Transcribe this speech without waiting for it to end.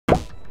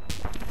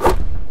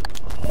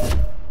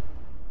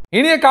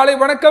இனிய காலை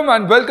வணக்கம்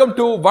and welcome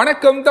to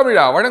வணக்கம்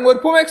தமிழா. வணங்குவோர்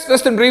புமெக்ஸ்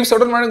டெஸ்ட் அண்ட் பிரீஃப்ஸ்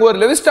உடன் வணங்குவோர்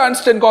லெவிஸ்டா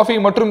இன்ஸ்டன்ட் காஃபி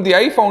மற்றும் தி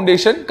ஐ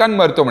ஃபவுண்டேஷன் கண்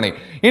மருத்துவமனை.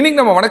 இன்னைக்கு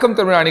நம்ம வணக்கம்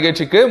தமிழா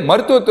நிகழ்ச்சிக்கு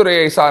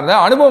மருத்துவத்துறையை சார்ந்த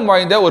அனுபவம்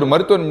வாய்ந்த ஒரு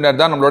மருத்துவ நிபுணர்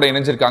தான் நம்மளோட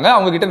இணைஞ்சிருக்காங்க.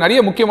 அவங்க கிட்ட நிறைய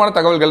முக்கியமான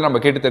தகவல்கள்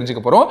நம்ம கேட்டு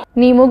தெரிஞ்சுக்க போறோம்.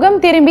 நீ முகம்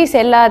திரும்பி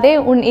செல்லாதே,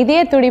 உன்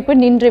இதய துடிப்பு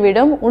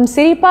நின்றுவிடும். உன்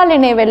சிரிப்பால்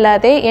என்னை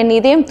வெல்லாதே, என்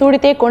இதயம்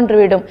துடித்தே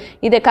கொன்றுவிடும்.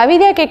 இதை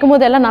கவிதையா கேட்கும்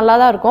போது எல்லாம் நல்லா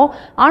தான் இருக்கும்.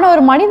 ஆனா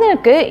ஒரு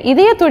மனிதனுக்கு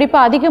இதய துடிப்பு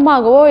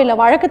அதிகமாகவோ இல்ல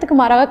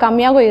வழக்கத்துக்கு மாறாக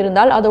கம்மியாகவோ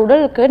இருந்தால் அது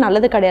உடலுக்கு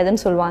நல்லது கிடையாது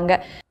சொல்லுவாங்க.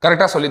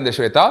 கரெக்டா சொல்லியிருந்த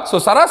ஸ்வேதா.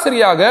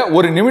 சராசரியாக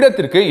ஒரு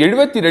நிமிடத்திற்கு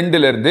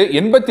 72 இருந்து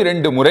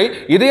 82 முறை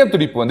இதய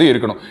துடிப்பு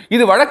இருக்கணும்.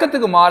 இது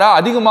வழக்கத்துக்கு மாறா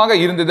அதிகமாக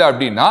இருந்தது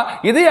அப்படின்னா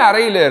இதய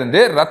அறையில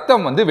இருந்து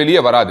ரத்தம்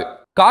வெளியே வராது.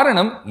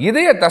 காரணம்,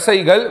 இதய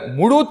தசைகள்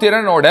முழு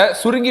திறனோட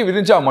சுருங்கி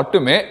விரிஞ்சா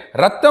மட்டுமே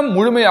ரத்தம்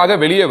முழுமையாக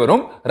வெளியே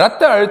வரும்.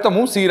 ரத்த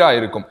அழுத்தமும் சீரா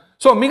இருக்கும்.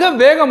 மிக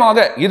வேகமாக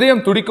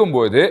இதயம் துடிக்கும்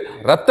போது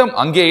ரத்தம்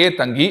அங்கேயே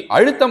தங்கி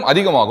அழுத்தம்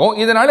அதிகமாகும்.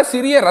 இதனால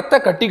சிறிய ரத்த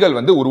கட்டிகள்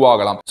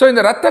உருவாகலாம்.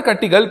 இந்த ரத்த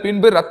கட்டிகள்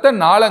பின்பு ரத்த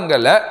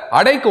நாளங்களை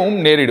அடைக்கவும்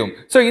நேரிடும்.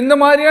 இந்த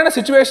மாதிரியான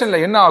சிச்சுவேஷன்ல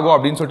என்ன ஆகும்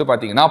அப்படின்னு சொல்லிட்டு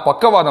பாத்தீங்கன்னா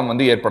பக்கவாதம்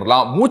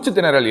ஏற்படலாம், மூச்சு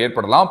திணறல்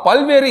ஏற்படலாம்,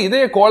 பல்வேறு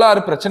இதய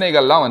கோளாறு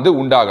பிரச்சனைகள்லாம்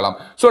உண்டாகலாம்.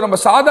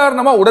 நம்ம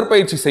சாதாரணமா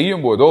உடற்பயிற்சி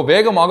செய்யும் போதோ,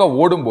 வேகமாக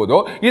ஓடும்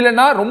போதோ,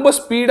 இல்லைன்னா ரொம்ப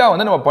ஸ்பீடா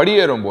நம்ம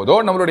படியேறும் போதோ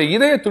நம்மளுடைய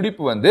இதய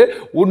துடிப்பு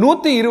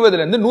 120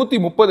 இருந்து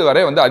 130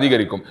 வரை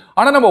அதிகரிக்கும்.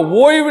 ஆனா நம்ம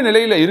ஓய்வு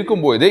நிலையில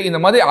இருக்கும்போது இந்த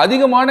மாதிரி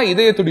அதிகமான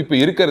இதய துடிப்பு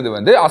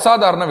இருக்கிறது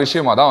அசாதாரண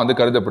விஷயமா தான்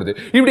கருதப்படுது.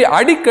 இப்படி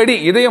அடிக்கடி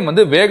இதயம்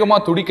வேகமா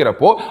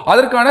துடிக்கிறப்போ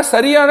அதற்கான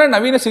சரியான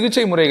நவீன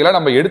சிகிச்சை முறைகளை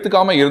நம்ம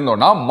எடுத்துக்காம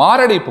இருந்தோம்னா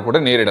மாரடைப்பு கூட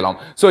நேரிடலாம்.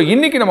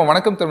 இன்னைக்கு நம்ம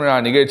வணக்கம் தமிழா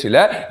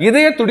நிகழ்ச்சியில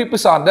இதய துடிப்பு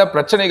சார்ந்த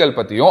பிரச்சனைகள்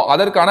பத்தியும்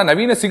அதற்கான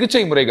நவீன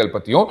சிகிச்சை முறைகள்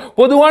பத்தியும்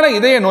பொதுவான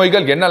இதய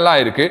நோய்கள்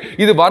என்னெல்லாம் இருக்கு,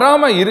 இது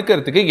வராம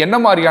இருக்கிறதுக்கு என்ன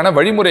மாதிரியான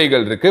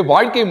வழிமுறைகள் இருக்கு,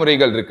 வாழ்க்கை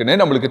முறைகள் இருக்குன்னு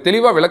நம்மளுக்கு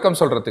தெளிவா விளக்கம்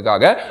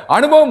சொல்றதுக்காக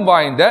அனுபவம்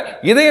வாய்ந்த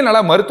இதய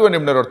நல மருத்துவ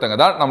நிபுணர்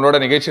தான் நம்மளோட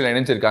நிகழ்ச்சியில்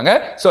இணைஞ்சிருக்காங்க.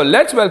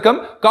 Let's welcome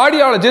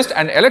cardiologist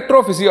and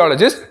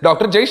electrophysiologist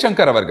doctor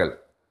Jaishankar அவர்கள்.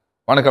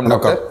 வணக்கம்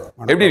டாக்டர்.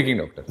 எப்படி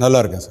இருக்கீங்க டாக்டர்? நல்லா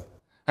இருக்கேன் சார்.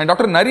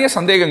 டாக்டர், நிறைய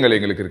சந்தேகங்கள்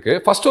எங்களுக்கு இருக்கு.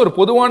 ஃபர்ஸ்ட் ஒரு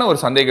பொதுவான ஒரு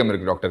சந்தேகம்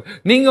இருக்கு டாக்டர்.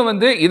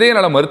 நீங்க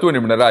இதயநல மருத்துவ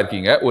நிபுணரா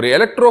இருக்கீங்க, ஒரு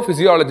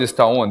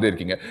எலக்ட்ரோபிசியாலஜிஸ்டாவும்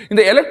இருக்கீங்க.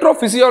 இந்த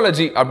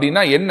எலக்ட்ரோபிசியாலஜி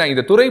அப்படின்னா என்ன,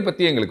 இந்த துறை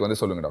பத்தி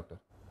எங்களுக்கு சொல்லுங்க டாக்டர்.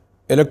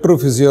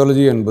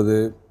 எலக்ட்ரோபிசியாலஜி என்பது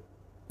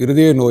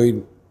இருதய நோய்,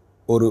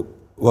 ஒரு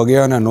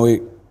வகையான நோய்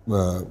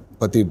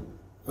பற்றி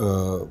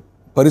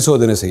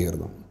பரிசோதனை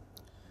செய்கிறது.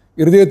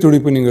 இருதய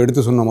துடிப்பு நீங்கள்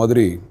எடுத்து சொன்ன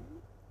மாதிரி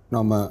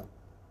நம்ம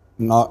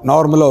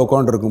நார்மலாக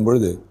உட்காண்டிருக்கும்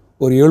பொழுது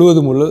ஒரு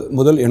 70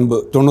 முதல்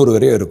 80-90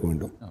 வரை இருக்க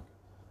வேண்டும்.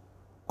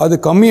 அது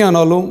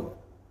கம்மியானாலும்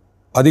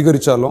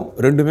அதிகரித்தாலும்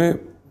ரெண்டுமே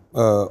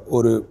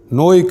ஒரு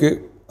நோய்க்கு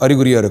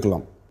அறிகுறியாக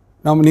இருக்கலாம்.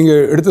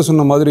 நீங்கள் எடுத்து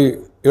சொன்ன மாதிரி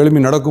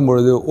எழுப்பி நடக்கும்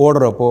பொழுது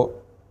ஓடுறப்போ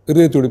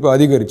இருதய துடிப்பு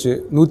அதிகரித்து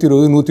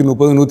 120,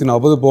 130,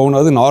 140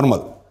 போகணும், அது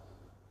நார்மல்.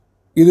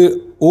 இது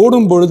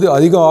ஓடும் பொழுது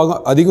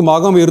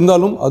அதிகமாகாமல்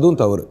இருந்தாலும் அதுவும்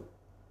தவறு,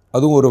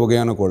 அதுவும் ஒரு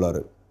வகையான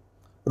கோளாறு.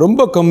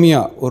 ரொம்ப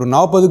கம்மியாக ஒரு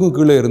 40க்கும்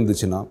கீழே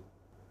இருந்துச்சுன்னா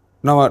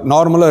நம்ம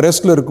நார்மலாக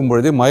ரெஸ்ட்டில் இருக்கும்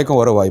பொழுதே மயக்கம்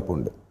வர வாய்ப்பு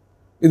உண்டு.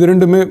 இது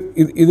ரெண்டுமே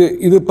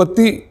இது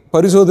பற்றி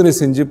பரிசோதனை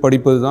செஞ்சு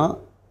படிப்பது தான்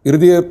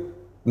இருதய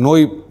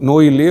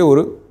நோயிலேயே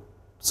ஒரு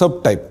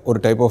சப்டைப், ஒரு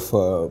டைப் ஆஃப்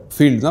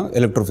ஃபீல்டு தான்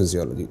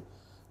electrophysiology.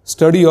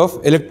 Study of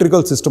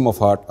electrical system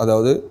of heart,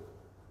 அதாவது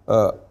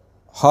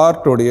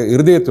ஹார்ட்டோடைய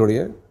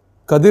இருதயத்துடைய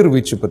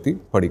கதிர்வீச்சு பற்றி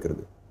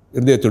படிக்கிறது,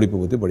 இருதய துடிப்பு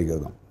பற்றி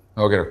படிக்கிறது தான்.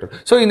 Okay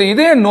doctor. இந்த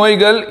இதய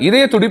நோய்கள்,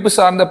 இதய துடிப்பு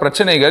சார்ந்த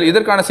பிரச்சனைகள்,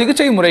 இதற்கான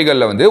சிகிச்சை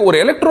முறைகளில் ஒரு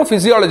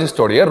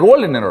எலக்ட்ரோபிசியாலஜிஸ்டோடைய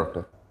ரோல் என்ன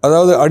டாக்டர்?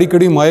 அதாவது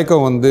அடிக்கடி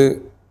மயக்கம்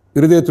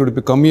இருதய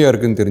துடிப்பு கம்மியாக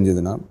இருக்குன்னு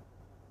தெரிஞ்சதுன்னா,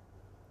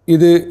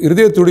 இது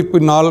இருதய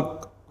துடிப்பினால்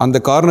அந்த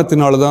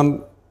காரணத்தினால தான்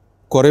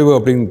குறைவு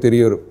அப்படின்னு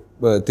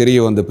தெரிய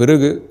வந்த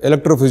பிறகு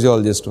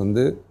எலக்ட்ரோபிசியாலஜிஸ்ட்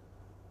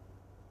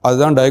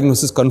அதுதான்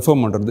டயக்னோசிஸ்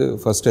கன்ஃபார்ம் பண்ணுறது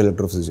ஃபர்ஸ்ட்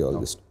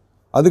எலக்ட்ரோபிசியாலஜிஸ்ட்.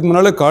 அதுக்கு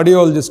முன்னால்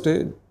கார்டியாலஜிஸ்ட்டே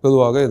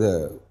பொதுவாக இதை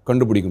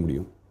கண்டுபிடிக்க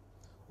முடியும்.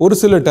 ஒரு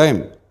சில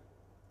டைம்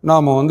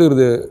நாம்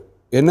இது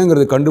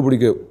என்னங்கிறது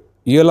கண்டுபிடிக்க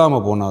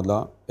இயலாமல் போனால்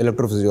தான்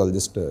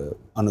எலக்ட்ரோபிசியாலஜிஸ்ட்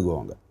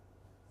அணுகுவாங்க.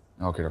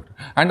 Okay doctor.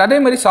 அண்ட் அதே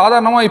மாதிரி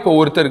சாதாரணமாக இப்போ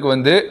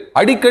ஒருத்தருக்கு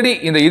அடிக்கடி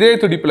இந்த இதய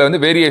துடிப்பில்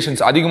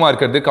வேரியேஷன்ஸ் அதிகமாக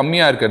இருக்கிறது,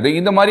 கம்மியாக இருக்கிறது,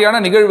 இந்த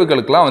மாதிரியான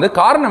நிகழ்வுகளுக்கெல்லாம்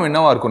காரணம்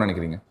என்னவா இருக்கும்னு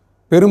நினைக்கிறீங்க?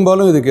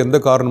 பெரும்பாலும் இதுக்கு எந்த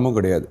காரணமும்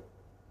கிடையாது.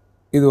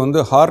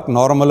 இது ஹார்ட்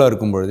நார்மலாக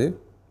இருக்கும் பொழுது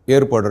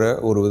ஏற்படுற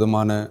ஒரு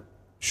விதமான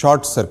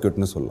ஷார்ட்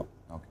சர்க்யூட்னு சொல்லலாம்.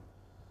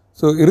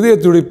 இருதய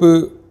துடிப்பு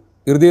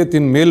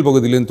இருதயத்தின் மேல்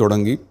பகுதியிலேருந்து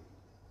தொடங்கி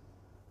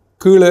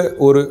கீழே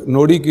ஒரு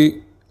நொடிக்கு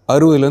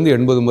 60லேருந்து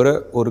 80 முறை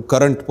ஒரு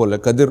கரண்ட் போல்,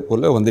 கதிர்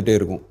போல் வந்துகிட்டே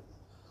இருக்கும்.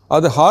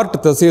 அது ஹார்ட்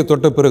தசையை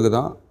தொட்ட பிறகு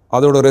தான்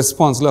அதோட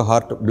ரெஸ்பான்ஸில்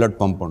ஹார்ட் பிளட்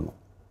பம்ப் பண்ணும்.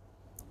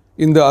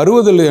 இந்த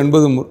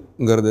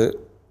 60-80ங்கிறது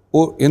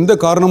எந்த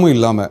காரணமும்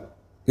இல்லாமல்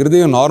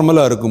இருதயம்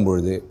நார்மலாக இருக்கும்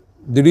பொழுது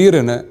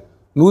திடீரென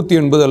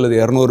 180 அல்லது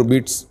 200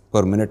 பீட்ஸ்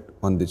பர் மினிட்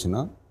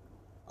வந்துச்சுன்னா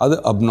அது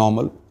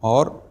அப்நார்மல்,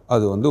 ஆர்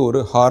அது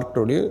ஒரு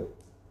ஹார்ட்டோடைய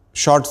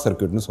ஷார்ட்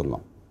சர்க்யூட்னு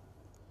சொல்லலாம்.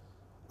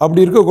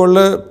 அப்படி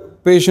இருக்கக்குள்ள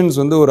பேஷண்ட்ஸ்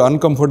ஒரு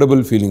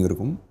அன்கம்ஃபர்டபுள் ஃபீலிங்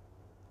இருக்கும்.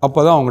 அப்போ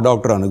தான் அவங்க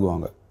டாக்டரை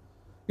அணுகுவாங்க.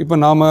 இப்போ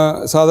நாம்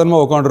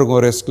சாதாரணமாக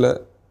உட்காந்துருக்கோம் ரெஸ்ட்டில்,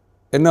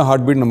 என்ன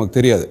ஹார்ட் பீட் நமக்கு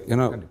தெரியாது.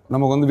 ஏன்னா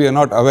நமக்கு we are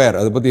not aware,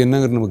 அதை பற்றி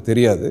என்னங்கிறது நமக்கு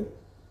தெரியாது.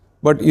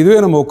 பட் இதுவே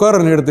நம்ம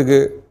உட்கார நேரத்துக்கு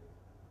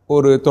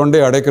ஒரு தொண்டை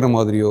அடைக்கிற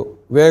மாதிரியோ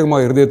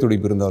வேகமாக இருதய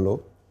துடிப்பு இருந்தாலோ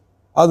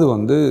அது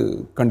வந்து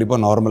கண்டிப்பாக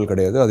நார்மல்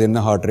கிடையாது. அது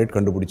என்ன ஹார்ட் ரேட்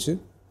கண்டுபிடிச்சி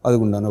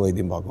அதுக்கு உண்டான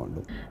வைத்தியம் பார்க்க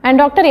வேண்டும். அண்ட்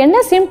டாக்டர், என்ன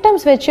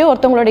சிம்டம்ஸ் வச்சு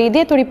ஒருத்தவங்களோட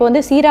இதய துடிப்பு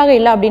வந்து சீராக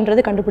இல்லை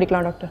அப்படின்றது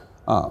கண்டுபிடிக்கலாம் டாக்டர்?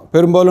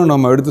 பெரும்பாலும்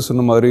நம்ம எடுத்து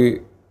சொன்ன மாதிரி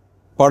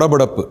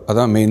படபடப்பு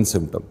அதான் மெயின்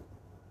சிம்டம்.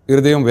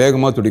 இருதயம்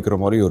வேகமாக துடிக்கிற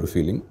மாதிரி ஒரு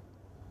ஃபீலிங்.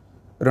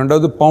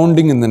 ரெண்டாவது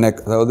பவுண்டிங் இந்த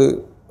நெக், அதாவது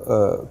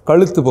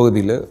கழுத்து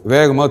பகுதியில்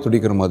வேகமாக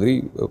துடிக்கிற மாதிரி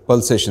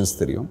பல்சேஷன்ஸ்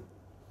தெரியும்.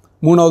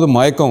 மூணாவது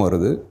மயக்கம்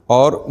வருது,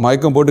 ஆர்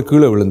மயக்கம் போட்டு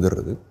கீழே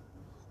விழுந்துடுறது.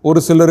 ஒரு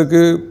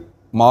சிலருக்கு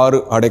மாறு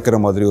அடைக்கிற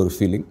மாதிரி ஒரு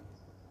ஃபீலிங்.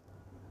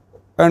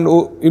 அண்ட்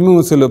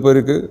இன்னும் சில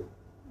பேருக்கு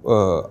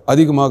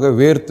அதிகமாக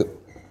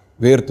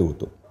வேர்த்து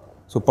ஊற்றும்.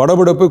 ஸோ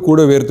படபடப்பு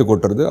கூட வேர்த்து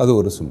கொட்டுறது அது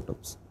ஒரு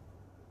சிம்டம்ஸ்.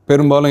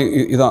 பெரும்பாலும்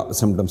இதான்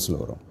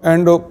சிம்டம்ஸில் வரும்.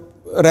 அண்ட்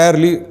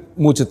ரேர்லி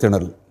மூச்சு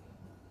திணறல்.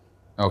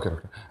 Okay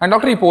okay. அண்ட்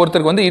டாக்டர், இப்போ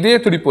ஒருத்தருக்கு வந்து இதய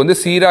துடிப்பு வந்து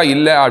சீராக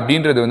இல்லை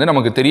அப்படின்றது வந்து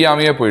நமக்கு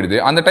தெரியாமையே போயிடுது.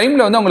 அந்த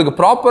டைமில் வந்து அவங்களுக்கு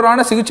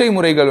ப்ராப்பரான சிகிச்சை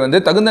முறைகள் வந்து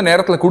தகுந்த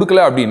நேரத்தில்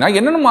கொடுக்கல அப்படின்னா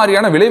என்னென்ன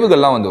மாதிரியான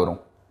விளைவுகள்லாம் வந்து வரும்?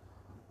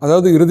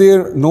 அதாவது இருதய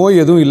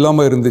நோய் எதுவும்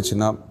இல்லாமல்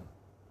இருந்துச்சுன்னா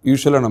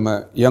யூஸ்வலாக நம்ம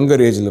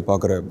யங்கர் ஏஜில்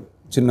பார்க்குற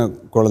சின்ன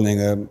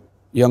குழந்தைங்க,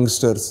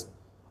 யங்ஸ்டர்ஸ்,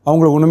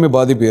 அவங்களுக்கு ஒன்றுமே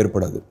பாதிப்பு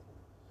ஏற்படாது.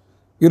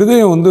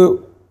 இருதயம் வந்து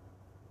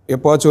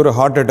எப்போச்சும் ஒரு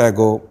ஹார்ட்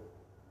அட்டாக்கோ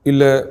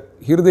இல்லை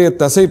இருதய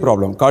தசை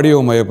ப்ராப்ளம்,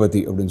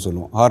 கார்டியோமயோபதி அப்படின்னு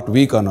சொல்லுவோம், ஹார்ட்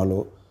வீக்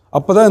ஆனாலோ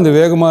அப்போ தான் இந்த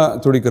வேகமாக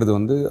துடிக்கிறது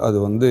வந்து அது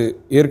வந்து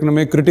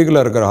ஏற்கனவே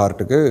கிரிட்டிக்கலாக இருக்கிற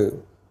ஹார்ட்டுக்கு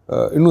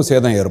இன்னும்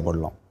சேதம்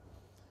ஏற்படலாம்.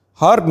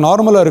 ஹார்ட்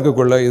நார்மலாக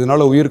இருக்கக்குள்ள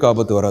இதனால் உயிருக்கு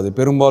ஆபத்து வராது.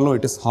 பெரும்பாலும்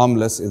இட் இஸ்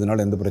ஹார்ம்லெஸ்.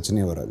 இதனால் எந்த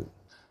பிரச்சனையும் வராது.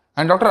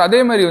 அண்ட் டாக்டர், அதே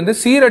மாதிரி வந்து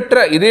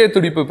சீரற்ற இதய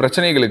துடிப்பு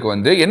பிரச்சனைகளுக்கு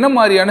வந்து என்ன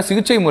மாதிரியான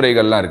சிகிச்சை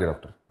முறைகள்லாம் இருக்குது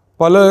டாக்டர்?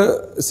 பல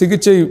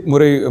சிகிச்சை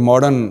முறை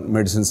மாடர்ன்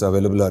மெடிசின்ஸ்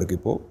அவைலபிளாக இருக்குது.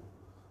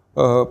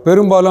 இப்போது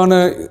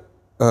பெரும்பாலான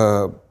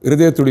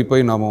இருதய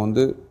துடிப்பை நாம்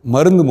வந்து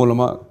மருந்து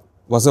மூலமாக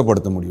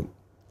வசப்படுத்த முடியும்.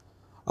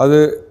 அது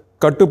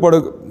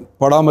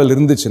கட்டுப்படாமல்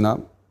இருந்துச்சுன்னா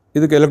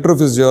இதுக்கு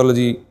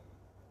electrophysiology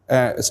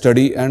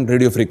study and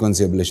radio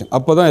frequency அபிலேஷன்,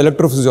 அப்போ தான்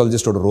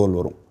எலக்ட்ரோஃபிசியாலஜிஸ்டோட ரோல்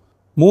வரும்.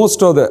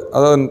 மோஸ்ட் ஆஃப்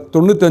அதாவது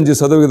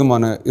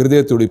 95%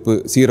 இருதய துடிப்பு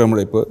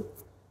சீரமைப்பு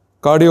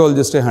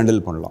கார்டியாலஜிஸ்டே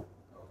ஹேண்டில் பண்ணலாம்.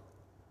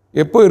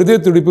 எப்போ இருதய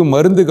துடிப்பு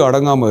மருந்துக்கு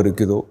அடங்காமல்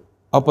இருக்குதோ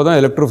அப்போ தான்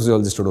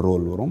எலக்ட்ரோஃபிசியாலஜிஸ்டோட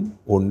ரோல் வரும்.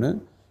 ஒன்று.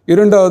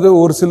 இரண்டாவது,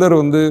 ஒரு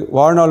சிலர் வந்து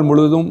வாழ்நாள்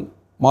முழுவதும்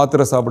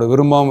மாத்திரை சாப்பிட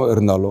விரும்பாமல்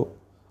இருந்தாலோ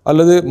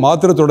அல்லது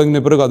மாத்திரை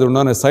தொடங்கின பிறகு அது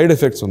உண்டான சைடு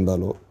எஃபெக்ட்ஸ்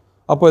வந்தாலோ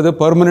அப்போ இதை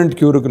பர்மனெண்ட்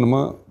க்யூருக்கு நம்ம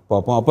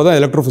பார்ப்போம். அப்போ தான்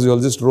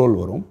எலக்ட்ரோஃபிசியாலஜிஸ்ட் ரோல்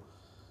வரும்.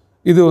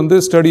 இது வந்து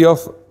ஸ்டடி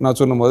ஆஃப் நான்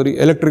சொன்ன மாதிரி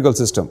எலக்ட்ரிக்கல்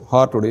சிஸ்டம்,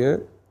 ஹார்ட்டுடைய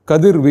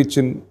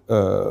கதிர்வீச்சின்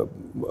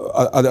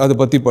அதை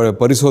பற்றி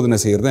பரிசோதனை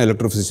செய்கிறது தான்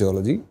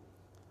எலக்ட்ரோஃபிசியாலஜி.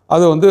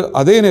 அதை வந்து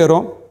அதே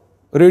நேரம்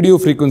ரேடியோ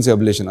ஃப்ரீக்வன்சி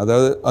அபிலேஷன்,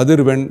 அதாவது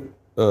அதிர்வெண்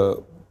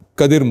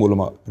கதிர்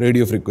மூலமாக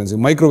ரேடியோ ஃப்ரீக்வன்சி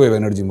மைக்ரோவேவ்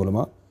எனர்ஜி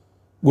மூலமாக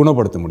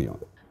குணப்படுத்த முடியும்.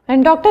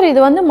 அண்ட் டாக்டர், இது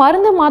வந்து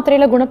மருந்து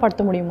மாத்திரையில்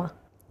குணப்படுத்த முடியுமா?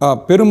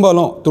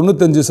 பெரும்பாலும்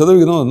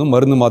 95% வந்து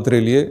மருந்து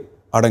மாத்திரையிலேயே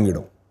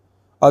அடங்கிடும்.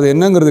 அது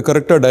என்னங்கிறது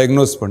கரெக்டாக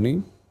டயக்னோஸ் பண்ணி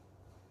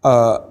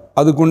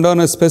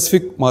அதுக்குண்டான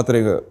ஸ்பெசிஃபிக்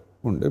மாத்திரைகள்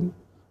உண்டு.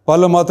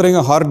 பல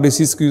மாத்திரைங்க ஹார்ட்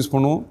டிசீஸ்க்கு யூஸ்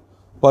பண்ணுவோம்,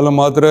 பல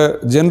மாத்திரை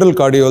general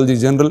cardiology,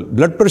 general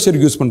blood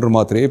ப்ரெஷருக்கு use பண்ணுற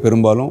மாத்திரையை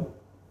பெரும்பாலும்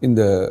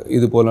இந்த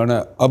இது போலான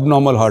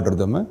அப்நார்மல் ஹார்ட்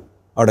ரிதமை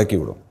அடக்கி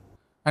விடும்.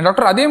 அண்ட்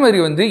டாக்டர், அதே மாதிரி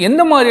வந்து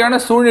எந்த மாதிரியான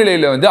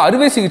சூழ்நிலையில் வந்து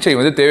அறுவை சிகிச்சை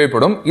வந்து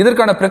தேவைப்படும்?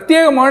 இதற்கான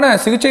பிரத்யேகமான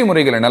சிகிச்சை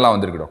முறைகள் என்னெல்லாம்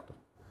வந்திருக்கு டாக்டர்?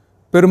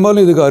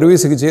 பெரும்பாலும் இதுக்கு அறுவை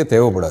சிகிச்சையே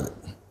தேவைப்படாது.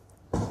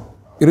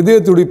 இருதய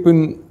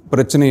துடிப்பின்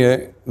பிரச்சனையை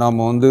நாம்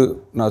வந்து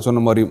நான்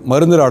சொன்ன மாதிரி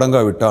மருந்தில்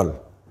அடங்காவிட்டால்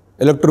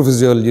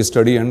electrophysiology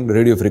study and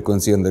radio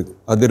frequency அந்த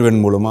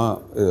அதிர்வெண்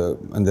மூலமாக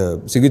அந்த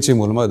சிகிச்சை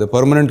மூலமாக அதை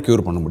பர்மனெண்ட்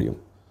க்யூர் பண்ண முடியும்.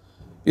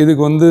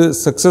 இதுக்கு வந்து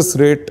சக்ஸஸ்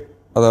ரேட்,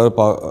 அதாவது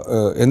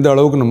எந்த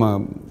அளவுக்கு நம்ம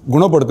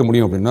குணப்படுத்த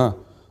முடியும் அப்படின்னா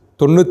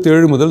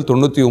 97 முதல்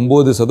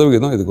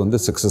 99% இதுக்கு வந்து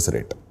சக்ஸஸ்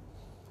ரேட்.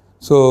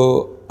 ஸோ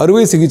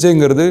அறுவை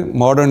சிகிச்சைங்கிறது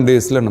மாடர்ன்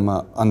டேஸில் நம்ம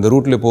அந்த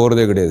ரூட்டில்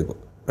போகிறதே கிடையாது. இப்போ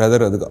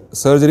ரதர் அதுக்கு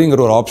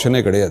சர்ஜரிங்கிற ஒரு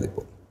ஆப்ஷனே கிடையாது.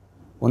 இப்போ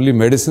only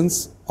medicines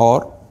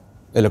R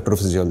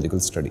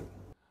எலக்ட்ரோஃபிசியாலஜிக்கல் study.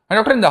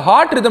 Doctor, இந்த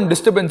ஹார்ட் ரிதம்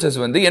டிஸ்டர்பன்சஸ்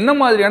வந்து என்ன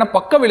மாதிரியான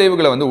பக்க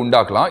விளைவுகளை வந்து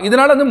உண்டாக்கலாம்?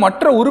 இதனால் வந்து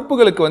மற்ற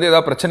உறுப்புகளுக்கு வந்து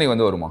ஏதாவது பிரச்சனை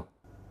வந்து வருமா?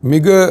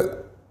 மிக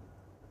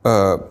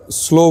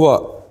ஸ்லோவாக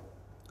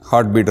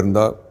ஹார்ட் பீட்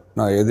இருந்தால்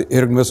நான்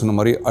ஏற்கனவே சொன்ன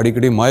மாதிரி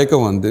அடிக்கடி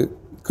மயக்கம் வந்து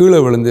கீழே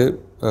விழுந்து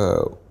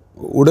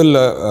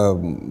உடலில்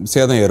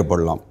சேதம்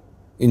ஏற்படலாம்,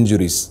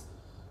 இன்ஜுரிஸ்.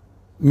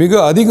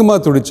 மிக அதிகமாக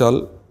துடித்தால்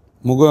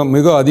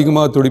மிக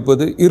அதிகமாக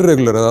துடிப்பது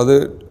இர்ரெகுலர், அதாவது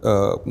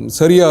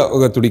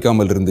சரியாக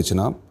துடிக்காமல்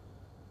இருந்துச்சுன்னா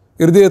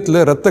இருதயத்தில்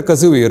இரத்த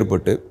கசிவு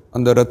ஏற்பட்டு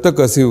அந்த இரத்த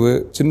கசிவு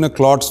சின்ன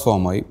கிளாட்ஸ்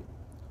ஃபார்ம் ஆகி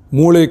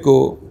மூளைக்கோ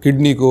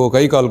கிட்னிக்கோ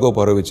கை காலுக்கோ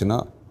பரவிச்சுன்னா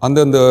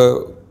அந்தந்த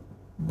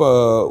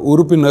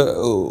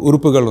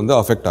உறுப்புகள் வந்து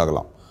அஃபெக்ட்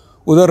ஆகலாம்.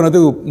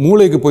 உதாரணத்துக்கு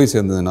மூளைக்கு போய்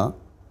சேர்ந்ததுன்னா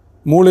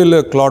மூளையில்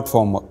கிளாட்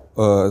ஃபார்ம்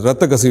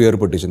இரத்த கசிவு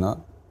ஏற்பட்டுச்சுன்னா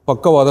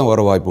பக்கவாதம்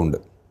வர வாய்ப்பு உண்டு.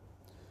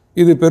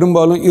 இது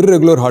பெரும்பாலும்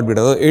இர்ரெகுலர் ஹார்ட்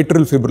பீட், அதாவது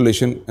ஏட்ரியல்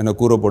ஃபிப்ரிலேஷன் என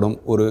கூறப்படும்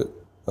ஒரு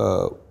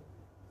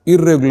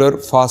இர்ரெகுலர்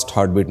ஃபாஸ்ட்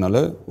ஹார்ட் பீட்னால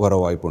வர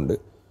வாய்ப்பு உண்டு.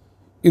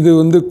 இது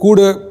வந்து கூட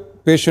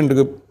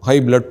பேஷண்ட்டுக்கு high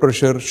blood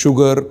pressure,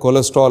 sugar,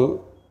 cholesterol,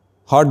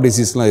 heart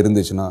டிசீஸ்லாம்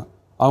இருந்துச்சுன்னா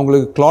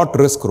அவங்களுக்கு கிளாட்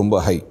ரிஸ்க் ரொம்ப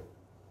ஹை.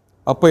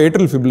 அப்போ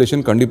ஏட்ரல்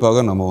ஃபிப்ரிலேஷன்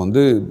கண்டிப்பாக நம்ம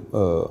வந்து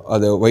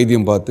அதை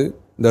வைத்தியம் பார்த்து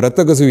இந்த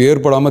இரத்த கசிவு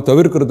ஏற்படாமல்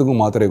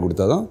தவிர்க்கிறதுக்கும் மாத்திரை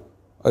கொடுத்தா தான்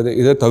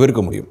இதை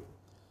தவிர்க்க முடியும்.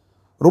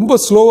 ரொம்ப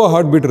ஸ்லோவாக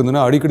ஹார்ட் பீட்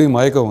இருந்ததுன்னா அடிக்கடி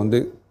மயக்கம் வந்து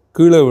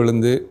கீழே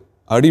விழுந்து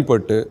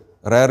அடிபட்டு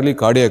ரேர்லி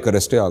கார்டியாக்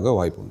அரெஸ்டே ஆக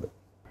வாய்ப்பு உண்டு.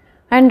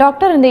 அண்ட்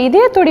டாக்டர், இந்த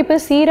இதய துடிப்பு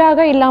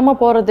சீராக இல்லாமல்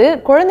போகிறது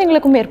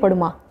குழந்தைங்களுக்கும்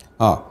ஏற்படுமா?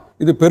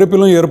 இது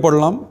பிறப்பிலும்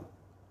ஏற்படலாம்.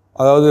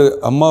 அதாவது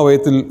அம்மா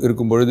வயிற்றில்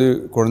இருக்கும் பொழுது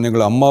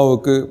குழந்தைங்கள்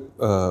அம்மாவுக்கு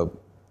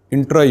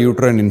இன்ட்ரா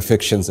யூட்ரைன்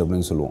இன்ஃபெக்ஷன்ஸ்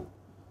அப்படின்னு சொல்லுவோம்.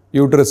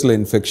 யூட்ரஸில்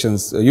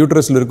இன்ஃபெக்ஷன்ஸ்,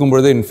 யூட்ரஸில் இருக்கும்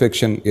பொழுதே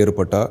இன்ஃபெக்ஷன்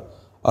ஏற்பட்டால்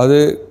அது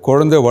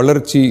குழந்தை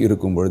வளர்ச்சி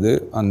இருக்கும் பொழுது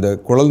அந்த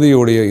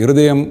குழந்தையுடைய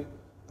இருதயம்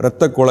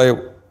இரத்த குழாய்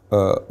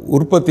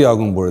உற்பத்தி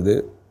ஆகும் பொழுது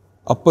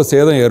அப்போ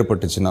சேதம்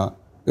ஏற்பட்டுச்சுன்னா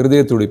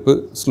இருதய துடிப்பு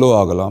ஸ்லோ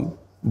ஆகலாம்.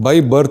 பை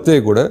பர்த்டே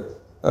கூட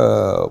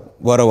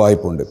வர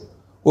வாய்ப்பு உண்டு.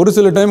 ஒரு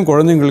சில டைம்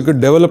குழந்தைங்களுக்கு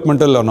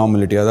டெவலப்மெண்டல்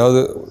அனாமலிட்டி, அதாவது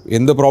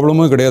எந்த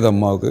ப்ராப்ளமும் கிடையாது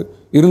அம்மாவுக்கு,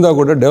 இருந்தால்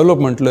கூட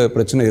டெவலப்மெண்ட்டில்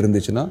பிரச்சனை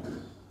இருந்துச்சுன்னா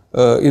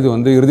இது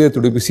வந்து இருதய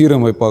துடிப்பு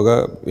சீரமைப்பாக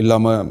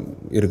இல்லாமல்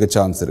இருக்க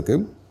சான்ஸ்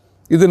இருக்குது.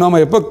 இது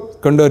நாம் எப்போ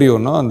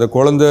கண்டறியோன்னா அந்த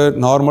குழந்தை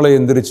நார்மலாக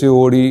எந்திரிச்சு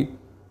ஓடி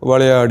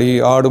விளையாடி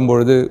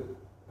ஆடும்பொழுது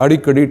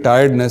அடிக்கடி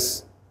டயர்ட்னஸ்,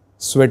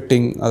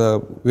 ஸ்வெட்டிங், அதை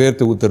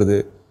வேர்த்து ஊற்றுறது,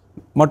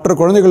 மற்ற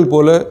குழந்தைகள்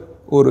போல்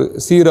ஒரு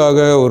சீராக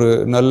ஒரு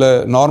நல்ல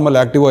நார்மல்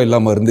ஆக்டிவாக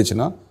இல்லாமல்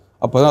இருந்துச்சுன்னா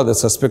அப்போ தான் அதை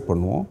சஸ்பெக்ட்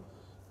பண்ணுவோம்.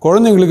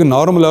 குழந்தைங்களுக்கு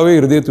நார்மலாகவே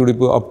இருதய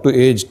துடிப்பு அப் டு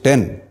ஏஜ்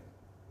 10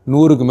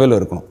 100க்கு மேலே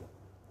இருக்கணும்.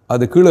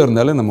 அது கீழே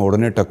இருந்தாலும் நம்ம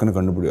உடனே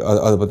டக்குன்னு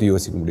அதை பற்றி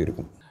யோசிக்க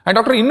முடியிருக்கும்.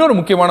 டாக்டர், இன்னொரு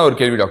முக்கியமான ஒரு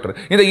கேள்வி டாக்டர்,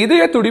 இந்த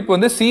இதய துடிப்பு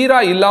வந்து சீரா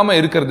இல்லாமல்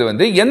இருக்கிறது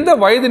வந்து எந்த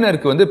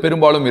வயதினருக்கு வந்து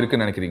பெரும்பாலும்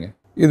இருக்குன்னு நினைக்கிறீங்க?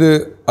 இது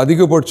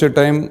அதிகபட்ச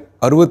டைம்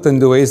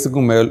 65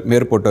 வயசுக்கும்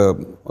மேற்பட்ட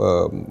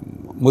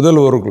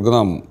முதல்வர்களுக்கு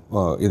தான்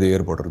இது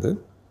ஏற்படுறது.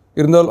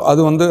 இருந்தாலும்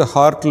அது வந்து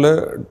ஹார்ட்டில்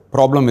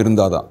ப்ராப்ளம்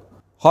இருந்தால் தான்.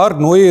 ஹார்ட்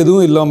நோய்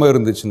எதுவும் இல்லாமல்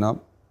இருந்துச்சுன்னா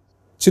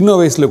சின்ன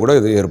வயசில் கூட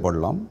இது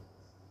ஏற்படலாம்.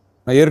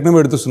 நான் ஏற்கனவே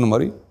எடுத்து சொன்ன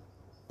மாதிரி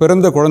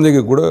பிறந்த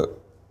குழந்தைக்கு கூட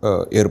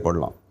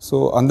ஏற்படலாம். ஸோ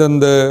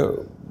அந்தந்த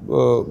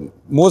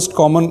most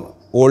common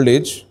old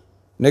age,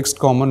 next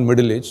common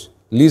middle age,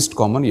 least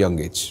common young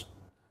age.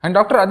 And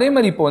doctor, அதே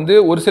மாதிரி இப்போ வந்து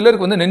ஒரு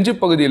சிலருக்கு வந்து நெஞ்சு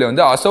பகுதியில்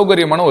வந்து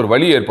அசௌகரியமான ஒரு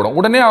வலி ஏற்படும்.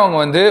 உடனே அவங்க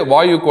வந்து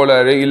வாயு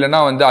கோளாறு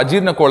இல்லைனா வந்து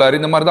அஜீர்ண கோளாறு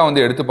இந்த மாதிரி தான்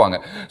வந்து எடுத்துப்பாங்க.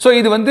 ஸோ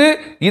இது வந்து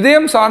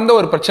இதயம் சார்ந்த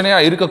ஒரு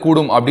பிரச்சனையாக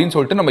இருக்கக்கூடும் அப்படின்னு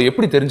சொல்லிட்டு நம்ம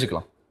எப்படி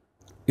தெரிஞ்சுக்கலாம்?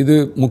 இது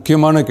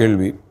முக்கியமான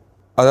கேள்வி.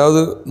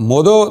 அதாவது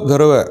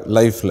தடவை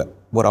லைஃப்பில்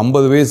ஒரு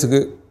 50 வயசுக்கு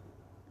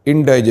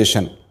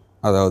இன்டைஜஷன்,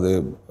 அதாவது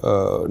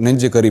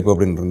நெஞ்சு கரிப்பு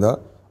அப்படின்னு இருந்தால்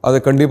அதை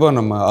கண்டிப்பாக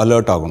நம்ம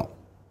அலர்ட் ஆகணும்.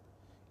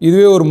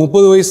 இதுவே ஒரு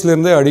 30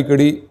 வயசுலேருந்தே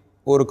அடிக்கடி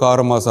ஒரு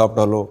காரமாக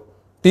சாப்பிட்டாலோ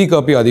டீ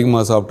காப்பி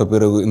அதிகமாக சாப்பிட்ட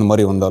பிறகு இந்த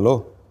மாதிரி வந்தாலோ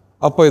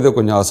அப்போ இதை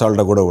கொஞ்சம்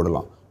அசால்ட்டாக கூட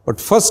விடலாம். But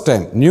first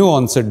time new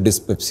onset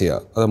dyspepsia,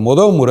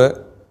 அதை முறை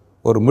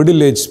ஒரு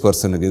மிடில் ஏஜ்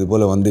பர்சனுக்கு இது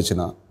போல்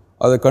வந்துச்சுன்னா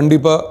அதை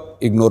கண்டிப்பாக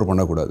இக்னோர்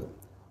பண்ணக்கூடாது.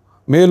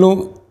 மேலும்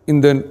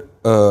இந்த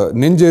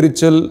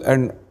நெஞ்செரிச்சல்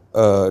அண்ட்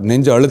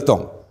நெஞ்சு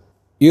அழுத்தம்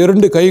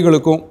 2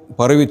 கைகளுக்கும்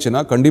பரவிச்சுன்னா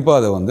கண்டிப்பாக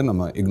அதை வந்து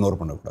நம்ம இக்னோர்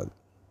பண்ணக்கூடாது.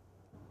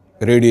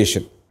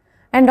 ரேடியேஷன்.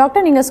 அண்ட்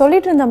டாக்டர், நீங்கள்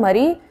சொல்லிட்டு இருந்த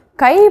மாதிரி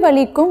கை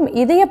வலிக்கும்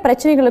இதய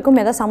பிரச்சனைகளுக்கும்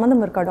ஏதாவது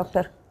சம்மந்தம் இருக்கா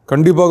டாக்டர்?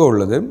 கண்டிப்பாக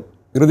உள்ளது.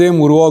 இருதயம்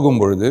உருவாகும்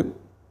பொழுது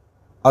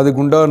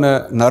அதுக்குண்டான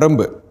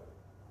நரம்பு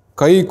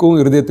கைக்கும்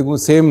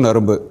இருதயத்துக்கும் சேம்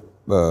நரம்பு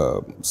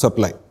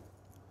supply.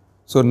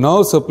 So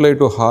nerve supply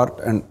to heart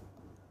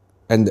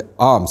and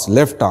arms,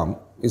 left arm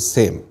is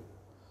same.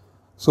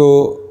 So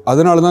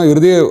அதனால தான்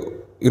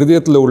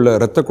இருதயத்தில் உள்ள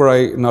இரத்த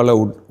குழாயினால்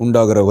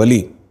உண்டாகிற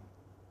வலி,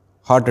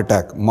 ஹார்ட்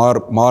அட்டாக்,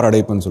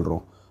 மாரடைப்புன்னு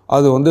சொல்கிறோம்,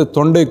 அது வந்து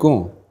தொண்டைக்கும்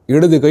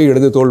இடது கை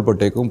இடது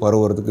தோள்பட்டைக்கும்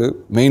பரவுறதுக்கு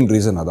மெயின்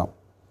ரீசன் அதான்.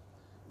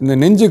 இந்த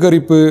நெஞ்சு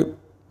கரிப்பு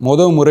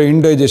முறை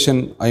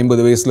இன்டைஜஷன்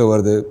 50 வயசில்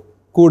வருது,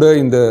 கூட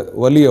இந்த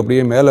வலி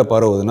அப்படியே மேலே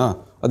பரவுதுன்னா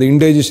அது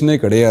இன்டைஜஷனே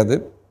கிடையாது.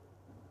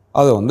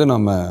 அதை வந்து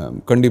நம்ம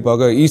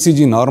கண்டிப்பாக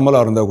இசிஜி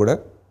நார்மலாக இருந்தால் கூட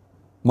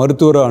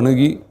மருத்துவரை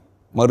அணுகி,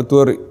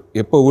 மருத்துவர்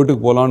எப்போ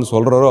வீட்டுக்கு போகலான்னு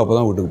சொல்கிறாரோ அப்போ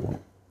தான் வீட்டுக்கு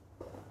போகணும்.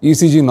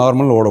 இசிஜி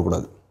நார்மல்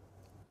ஓடக்கூடாது.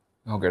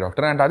 Okay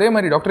doctor. அண்ட் அதே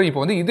மாதிரி டாக்டர், இப்போ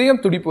வந்து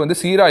இதயம் துடிப்பு வந்து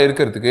சீராக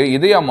இருக்கிறதுக்கு,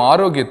 இதயம்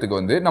ஆரோக்கியத்துக்கு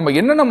வந்து நம்ம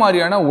என்னென்ன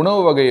மாதிரியான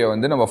உணவு வகையை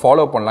வந்து நம்ம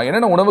ஃபாலோ பண்ணலாம்,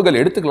 என்னென்ன உணவுகள்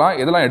எடுத்துக்கலாம்,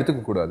 எதெல்லாம்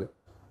எடுத்துக்கக்கூடாது?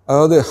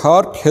 அதாவது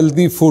ஹார்ட்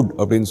ஹெல்தி ஃபுட்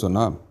அப்படின்னு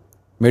சொன்னால்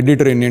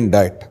மெடிட்டரேனியன்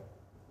டயட்,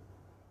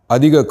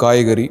 அதிக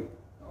காய்கறி,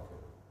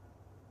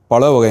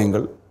 பழ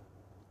வகைகள்,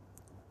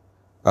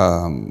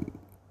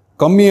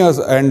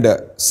 கம்மியாக அண்ட்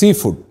சீ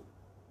ஃபுட்,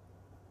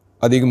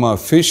 அதிகமாக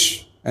fish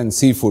and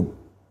sea food,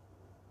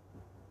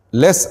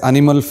 less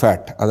animal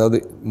fat, அதாவது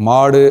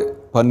மாடு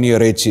பன்னி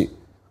இறைச்சி,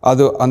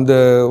 அது அந்த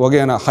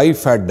வகையான ஹை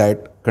ஃபேட்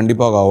டயட்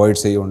கண்டிப்பாக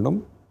அவாய்ட் செய்ய வேண்டும்.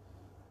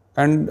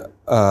 And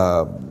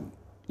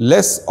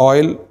less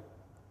oil,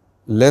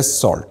 less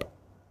salt.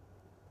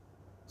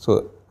 So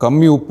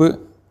கம்மி உப்பு,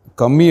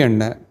 கம்மி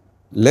எண்ணெய்,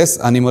 லெஸ்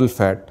அனிமல்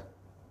ஃபேட்,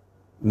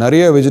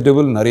 நிறைய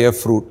வெஜிடபிள், நிறைய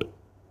fruit,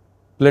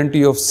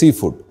 plenty of sea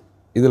food,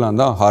 இதெல்லாம்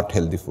தான் heart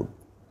healthy food.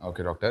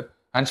 Okay doctor.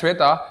 And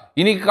Shweta,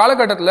 இன்னைக்கு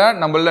காலகட்டத்தில்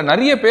நம்மள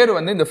நிறைய பேர்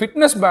வந்து இந்த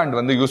ஃபிட்னஸ் பேண்ட்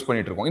வந்து யூஸ்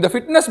பண்ணிட்டு இருக்கோம். இந்த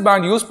ஃபிட்னஸ்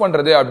பேண்ட் யூஸ்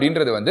பண்றது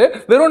அப்படின்றது வந்து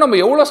வெறும் நம்ம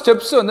எவ்வளவு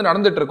ஸ்டெப்ஸ் வந்து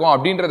நடந்துட்டு இருக்கோம்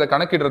அப்படின்றத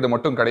கணக்கிடுறது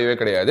மட்டும் கிடையவே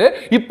கிடையாது.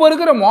 இப்போ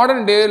இருக்கிற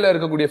மாடர்ன் டேல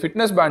இருக்கக்கூடிய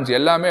ஃபிட்னஸ் பேண்ட்ஸ்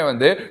எல்லாமே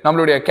வந்து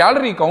நம்மளுடைய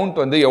கேலரி கவுண்ட்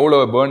வந்து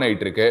எவ்வளவு பர்ன்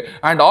ஆயிட்டு இருக்கு,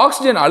 அண்ட்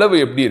ஆக்சிஜன் அளவு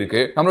எப்படி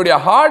இருக்கு, நம்மளுடைய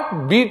ஹார்ட்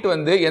பீட்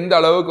வந்து எந்த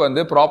அளவுக்கு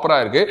வந்து ப்ராப்பரா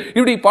இருக்கு,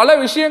 இப்படி பல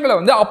விஷயங்களை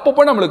வந்து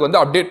அப்பப்போ நம்மளுக்கு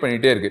வந்து அப்டேட்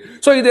பண்ணிட்டே இருக்கு.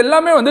 ஸோ இது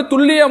எல்லாமே வந்து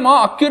துல்லியமா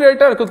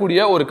அக்யூரேட்டா இருக்கக்கூடிய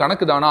ஒரு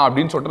கணக்கு தானா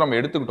அப்படின்னு சொல்லிட்டு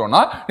நம்ம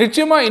எடுத்துக்கிட்டோம்னா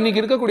நிச்சயமா இன்னைக்கு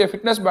இருக்கக்கூடிய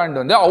ஃபிட்னஸ் பேண்ட்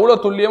வந்து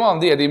அவ்வளவு துல்லியமா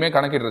வந்து எதையுமே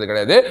கணக்கிடுறது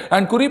கிடையாது.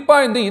 அண்ட் குறிப்பா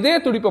இந்த இதய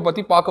துடிப்பை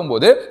பத்தி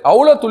பார்க்கும்போது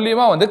அவ்வளவு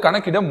துல்லியமா வந்து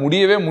கணக்கிட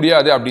முடியவே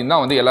முடியாது அப்படின்னு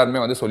தான் வந்து எல்லாருமே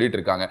வந்து சொல்லிட்டு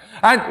இருக்காங்க.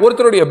 அண்ட்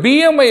ஒருத்தருடைய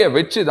பிஎம்ஐயை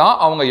வச்சு தான்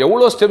அவங்க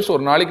எவ்வளவு ஸ்டெப்ஸ்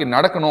ஒரு நாளைக்கு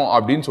நடக்கணும்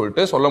அப்படின்னு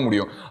சொல்லிட்டு சொல்ல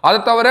முடியும். அதை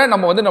தவிர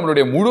நம்ம வந்து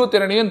நம்மளுடைய முழு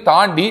திறனையும்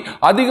தாண்டி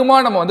அதிகமா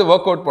நம்ம வந்து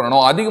ஒர்க் அவுட்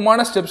பண்ணணும்,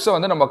 அதிகமான ஸ்டெப்ஸை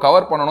வந்து நம்ம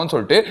கவர் பண்ணணும்னு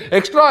சொல்லிட்டு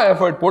எக்ஸ்ட்ரா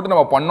எஃபர்ட் போட்டு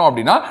நம்ம பண்ணோம்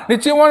அப்படின்னா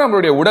நிச்சயமா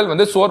நம்மளுடைய உடல்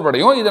வந்து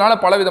சோர்வடையும், இதனால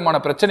பல விதமான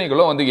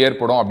பிரச்சனைகளும் வந்து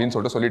ஏற்படும் அப்படின்னு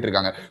சொல்லிட்டு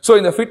இருக்காங்க. சோ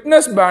இந்த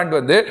ஃபிட்னஸ் பேண்ட்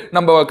வந்து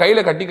நம்ம கையில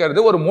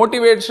கட்டிக்கிறது ஒரு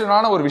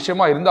மோட்டிவேஷனான ஒரு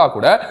விஷயமா இருந்தா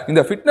கூட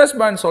இந்த ஃபிட்னஸ்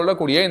பேண்ட்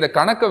சொல்லக்கூடிய இந்த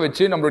கணக்கை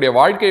வச்சு நம்மளுடைய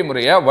வாழ்க்கை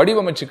முறையை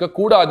வடிவமைச்சிக்க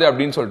கூடாது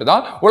அப்படின்னு சொல்லிட்டு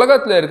தான்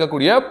உலகத்துல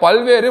இருக்கக்கூடிய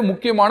பல்வேறு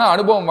முக்கியமான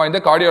அனுபவம்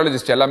வாய்ந்த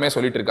கார்டியாலஜிஸ்ட் எல்லாமே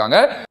சொல்லிட்டு இருக்காங்க.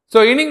 சோ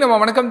இன்னைக்கு நம்ம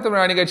வணக்கம்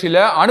தமிழ் நிகழ்ச்சியில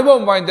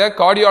அனுபவம் வாய்ந்த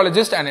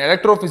cardiologist and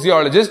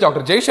electrophysiologist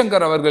doctor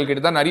Jaishankar அவர்கள்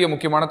கிட்ட தான் நிறைய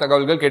முக்கியமான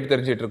தகவல்கள் கேட்டு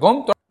தெரிஞ்சிட்டு இருக்கோம்.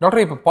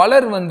 டாக்டர், இப்ப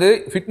பலர் வந்து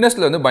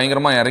ஃபிட்னஸ்ல வந்து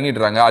பயங்கரமா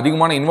இறங்கிடுறாங்க,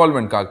 அதிகமான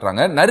இன்வால்வ்மெண்ட்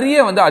காட்டுறாங்க, நிறைய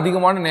வந்து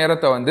அதிகமான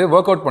நேரத்தை வந்து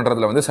ஒர்க் அவுட்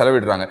பண்றதுல வந்து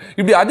செலவிடுறாங்க.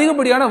 இப்படி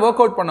அதிகப்படியான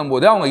ஒர்க் அவுட்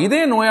பண்ணும்போது அவங்க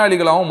இதய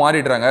நோயாளிகளாகவும்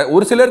மாறிடுறாங்க.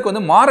 ஒரு சிலருக்கு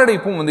வந்து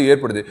மாரடைப்பும் வந்து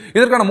ஏற்படுது.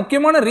 இதற்கான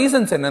முக்கியமான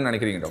ரீசன்ஸ் என்னன்னு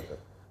நினைக்கிறீங்க டாக்டர்?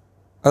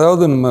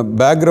 அதாவது நம்ம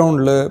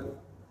பேக்ரவுண்டில்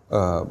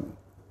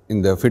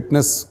இந்த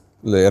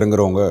ஃபிட்னஸில்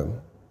இறங்குறவங்க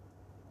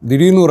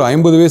திடீர்னு ஒரு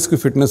 50 வயசுக்கு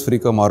ஃபிட்னஸ்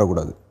ஃப்ரீக்காக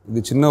மாறக்கூடாது.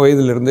 இது சின்ன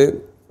வயதுலேருந்தே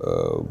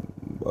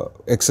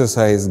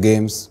எக்ஸசைஸ்,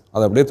 கேம்ஸ்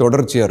அது அப்படியே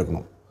தொடர்ச்சியாக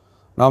இருக்கணும்.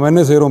 நாம்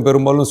என்ன செய்கிறோம்,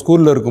 பெரும்பாலும்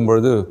ஸ்கூலில் இருக்கும்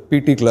பொழுது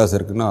பிடி கிளாஸ்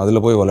இருக்குன்னா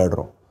அதில் போய்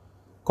விளையாடுறோம்.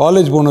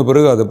 காலேஜ் போன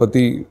பிறகு அதை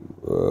பற்றி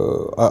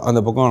அந்த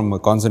பக்கம் நம்ம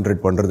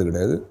கான்சென்ட்ரேட் பண்ணுறது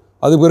கிடையாது.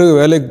 அது பிறகு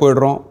வேலைக்கு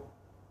போய்டுறோம்.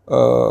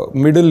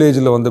 மிடில்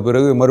ஏஜில் வந்த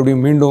பிறகு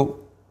மறுபடியும் மீண்டும்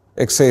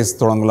எக்ஸசைஸ்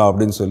தொடங்கலாம்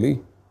அப்படின்னு சொல்லி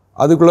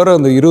அதுக்குள்ளார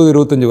அந்த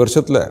 20-25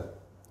 வருஷத்தில்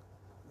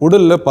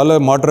உடலில் பல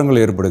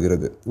மாற்றங்கள்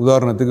ஏற்படுகிறது.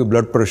 உதாரணத்துக்கு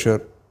blood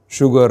pressure,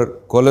 sugar,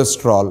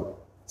 cholesterol,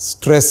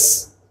 stress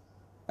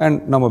and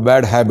நம்ம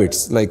bad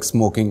habits like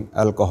smoking,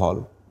 alcohol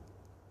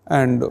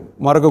and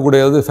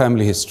மறக்கக்கூடியது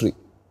family history.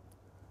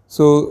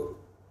 So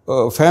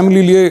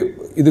ஃபேமிலிலேயே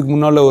இதுக்கு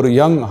முன்னால் ஒரு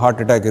யங்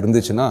ஹார்ட் அட்டாக்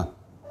இருந்துச்சுன்னா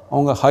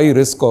அவங்க ஹை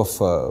ரிஸ்க் ஆஃப்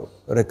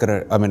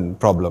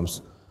ப்ராப்ளம்ஸ்.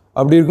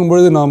 அப்படி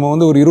இருக்கும்பொழுது நாம்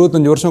வந்து ஒரு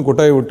 25 வருஷம்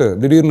கொட்டாயை விட்டு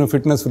திடீர்னு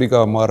ஃபிட்னஸ்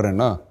ஃப்ரீக்காக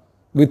மாறுறேன்னா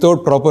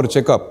வித்தவுட் ப்ராப்பர்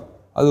செக்அப்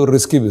அது ஒரு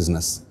ரிஸ்கி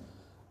பிஸ்னஸ்.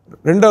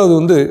 ரெண்டாவது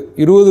வந்து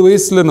 20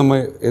 வயசில் நம்ம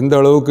எந்த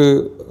அளவுக்கு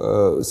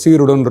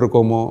சீருடன்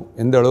இருக்கோமோ,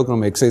 எந்த அளவுக்கு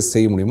நம்ம எக்ஸசைஸ்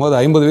செய்ய முடியுமோ அது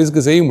 50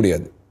 வயசுக்கு செய்ய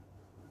முடியாது.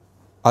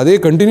 அதே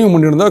கண்டினியூ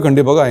பண்ணியிருந்தால்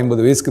கண்டிப்பாக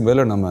 50 வயசுக்கு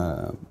மேலே நம்ம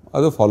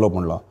அதை ஃபாலோ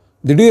பண்ணலாம்.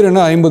 திடீரென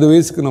 50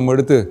 வயசுக்கு நம்ம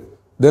எடுத்து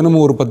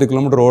தினமும் ஒரு 10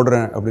 கிலோமீட்டர்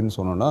ஓடுறேன் அப்படின்னு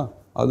சொன்னோன்னா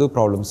அது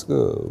ப்ராப்ளம்ஸ்க்கு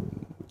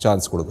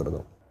சான்ஸ் கொடுக்குறது.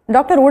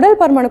 டாக்டர், உடல்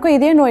பருமனுக்கும்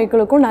இதய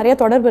நோய்களுக்கும் நிறைய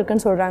தொடர்பு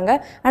இருக்குன்னு சொல்கிறாங்க.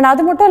 அண்ட்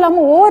அது மட்டும்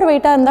இல்லாமல் ஓவர்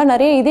வெயிட்டாக இருந்தால்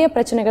நிறைய இதய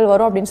பிரச்சனைகள்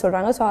வரும் அப்படின்னு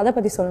சொல்கிறாங்க. ஸோ அதை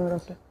பற்றி சொல்லுங்கள்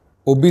டாக்டர்.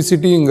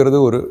 ஒபிசிட்டிங்கிறது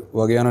ஒரு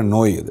வகையான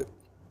நோய். இது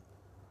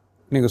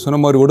நீங்கள் சொன்ன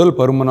மாதிரி உடல்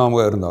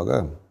பருமனாக இருந்தாங்க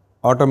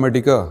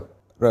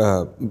ஆட்டோமேட்டிக்காக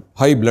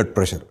high blood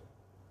pressure,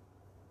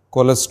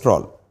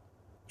 cholesterol,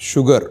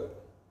 sugar,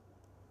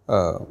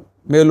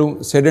 மேலும்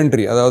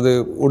செடென்ட்ரி அதாவது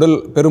உடல்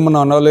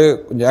பெருமனானாலே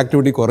கொஞ்சம்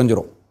ஆக்டிவிட்டி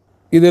குறைஞ்சிரும்.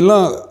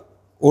 இதெல்லாம்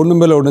ஒன்று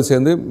மேலே ஒன்று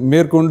சேர்ந்து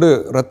மேற்கொண்டு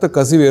இரத்த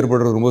கசிவு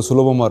ஏற்படுறது ரொம்ப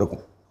சுலபமாக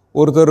இருக்கும்.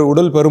 ஒருத்தர்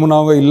உடல்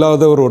பருமனாக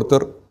இல்லாதவர்,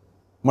 ஒருத்தர்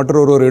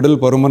மற்றொரு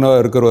உடல்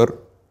பருமனாக இருக்கிறவர்,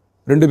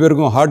 2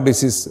 பேருக்கும் ஹார்ட்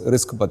டிசீஸ்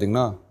ரிஸ்க்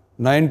பார்த்திங்கன்னா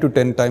 9 to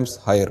 10 times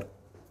higher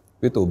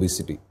with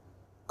obesity.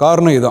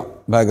 காரணம் இதுதான்.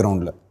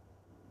 பேக்ரவுண்டில்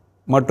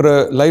மற்ற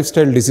லைஃப்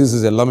ஸ்டைல்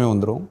டிசீசஸ் எல்லாமே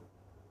வந்துடும்.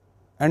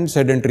 அண்ட்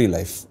செடென்ட்ரி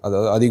லைஃப்,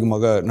 அதாவது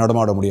அதிகமாக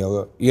நடமாட முடியாத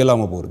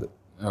இயலாமல் போகிறது.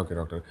 Okay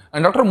doctor.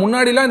 அண்ட் டாக்டர்,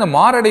 முன்னாடிலாம் இந்த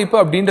மாரடைப்பு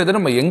அப்படின்றது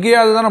நம்ம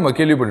எங்கேயாவது தான் நம்ம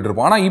கேள்விப்பட்டு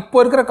இருப்போம். ஆனால் இப்போ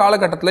இருக்கிற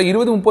காலகட்டத்தில்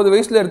 20-30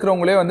 வயசில்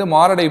இருக்கிறவங்களே வந்து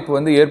மாரடைப்பு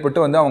வந்து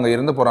ஏற்பட்டு வந்து அவங்க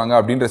இறந்து போகிறாங்க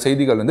அப்படின்ற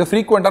செய்திகள் வந்து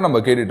ஃப்ரீக்வெண்ட்டாக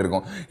நம்ம கேட்டுட்டு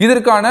இருக்கோம்.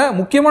 இதற்கான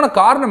முக்கியமான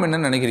காரணம்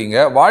என்னன்னு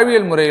நினைக்கிறீங்க?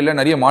 வாழ்வியல் முறையில்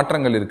நிறைய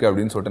மாற்றங்கள் இருக்குது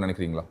அப்படின்னு சொல்லிட்டு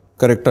நினைக்கிறீங்களா?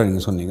 கரெக்டாக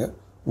நீங்கள் சொன்னீங்க.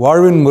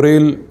 வாழ்வின்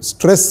முறையில்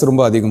ஸ்ட்ரெஸ்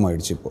ரொம்ப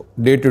அதிகமாகிடுச்சு. இப்போது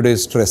day to day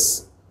stress,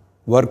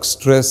 work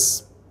stress,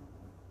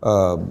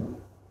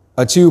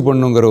 achieve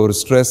பண்ணுங்கிற ஒரு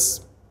ஸ்ட்ரெஸ்,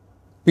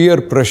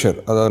 பியர் ப்ரெஷர்,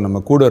 அதாவது நம்ம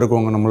கூட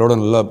இருக்கவங்க நம்மளோட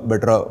நல்லா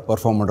பெட்டராக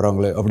பர்ஃபார்ம்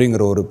பண்ணுறாங்களே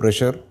அப்படிங்கிற ஒரு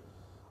ப்ரெஷர்.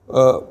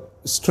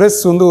 ஸ்ட்ரெஸ்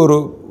வந்து ஒரு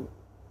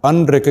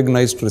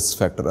அன்ரெக்கக்னைஸ்ட் ரிஸ்க்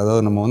ஃபேக்டர்.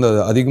 அதாவது நம்ம வந்து அது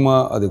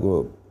அதிகமாக அதுக்கு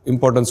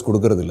இம்பார்ட்டன்ஸ்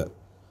கொடுக்கறதில்ல.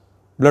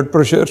 பிளட்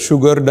ப்ரெஷர்,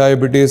 சுகர்,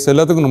 டயபெட்டிஸ்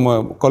எல்லாத்துக்கும் நம்ம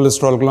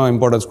கொலஸ்ட்ரால்க்கெலாம்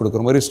இம்பார்ட்டன்ஸ்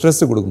கொடுக்குற மாதிரி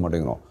ஸ்ட்ரெஸ்ஸு கொடுக்க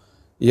மாட்டேங்கிறோம்.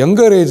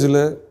 யங்கர்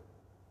ஏஜில்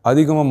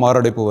அதிகமாக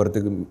மாரடைப்பு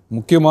வரதுக்கு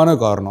முக்கியமான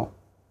காரணம்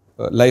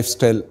லைஃப்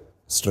ஸ்டைல்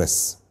ஸ்ட்ரெஸ்.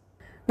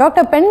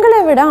 டாக்டர், பெண்களை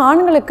விட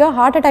ஆண்களுக்கு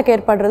ஹார்ட் அட்டாக்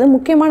ஏற்படுறது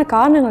முக்கியமான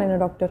காரணங்கள் என்ன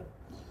டாக்டர்?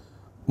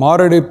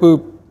 மாரடைப்பு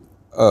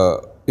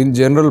இன்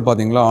ஜென்ரல்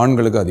பார்த்திங்களா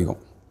ஆண்களுக்கு அதிகம்.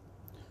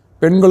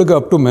 பெண்களுக்கு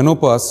up to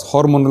menopause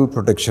hormonal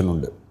protection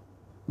உண்டு.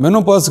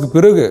 மெனோபாஸுக்கு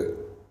பிறகு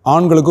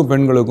ஆண்களுக்கும்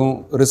பெண்களுக்கும்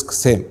ரிஸ்க்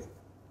சேம்.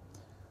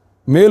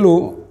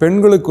 மேலும்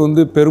பெண்களுக்கு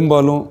வந்து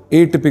பெரும்பாலும்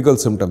ஏடிபிக்கல்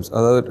சிம்டம்ஸ்,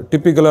 அதாவது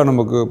டிப்பிக்கலாக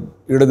நமக்கு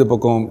இடது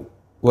பக்கம்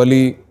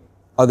வலி,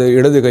 அது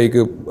இடது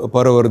கைக்கு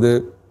பரவுறது,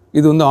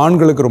 இது வந்து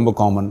ஆண்களுக்கு ரொம்ப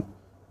காமன்.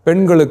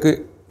 பெண்களுக்கு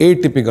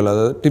ஏடிபிக்கல்,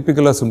 அதாவது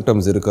டிப்பிக்கலாக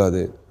சிம்டம்ஸ்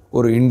இருக்காது.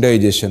 ஒரு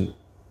இன்டைஜஷன்,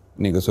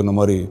 நீங்கள் சொன்ன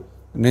மாதிரி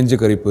நெஞ்சு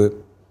கரிப்பு,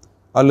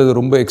 அல்லது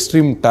ரொம்ப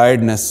எக்ஸ்ட்ரீம்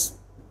டயர்ட்னஸ்,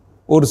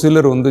 ஒரு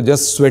சிலர் வந்து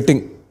ஜஸ்ட்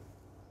ஸ்வெட்டிங்,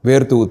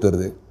 வேர்த்து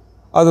ஊற்றுறது.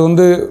 அது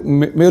வந்து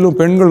மேலும்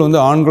பெண்கள் வந்து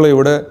ஆண்களை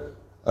விட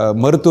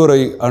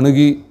மருத்துவரை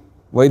அணுகி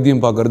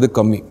வைத்தியம் பார்க்குறது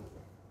கம்மி.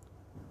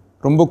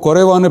 ரொம்ப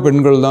குறைவான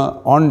பெண்கள் தான்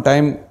ஆன்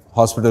டைம்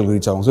ஹாஸ்பிட்டலுக்கு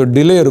ரீச் ஆகும். ஸோ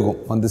டிலே இருக்கும்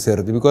வந்து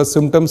சேர்றது, பிகாஸ்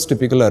சிம்டம்ஸ்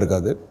டிப்பிக்கலாக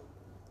இருக்காது.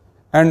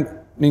 அண்ட்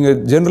நீங்கள்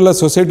ஜென்ரலாக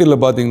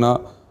சொசைட்டியில் பார்த்தீங்கன்னா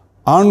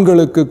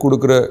ஆண்களுக்கு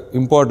கொடுக்குற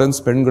இம்பார்ட்டன்ஸ்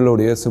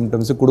பெண்களுடைய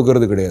சிம்டம்ஸுக்கு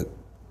கொடுக்கறது கிடையாது.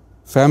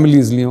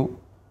 ஃபேமிலிஸ்லேயும்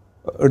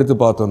எடுத்து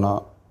பார்த்தோன்னா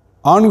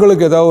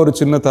ஆண்களுக்கு ஏதாவது ஒரு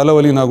சின்ன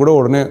தலைவலினா கூட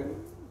உடனே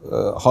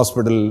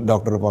ஹாஸ்பிட்டல்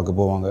டாக்டரை பார்க்க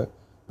போவாங்க.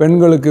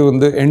 பெண்களுக்கு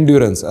வந்து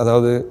என்டியூரன்ஸ்,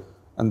 அதாவது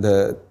அந்த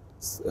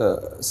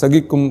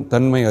சகிக்கும்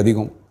தன்மை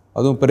அதிகம்.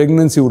 அதுவும்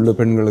ப்ரெக்னென்சி உள்ள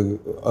பெண்களுக்கு,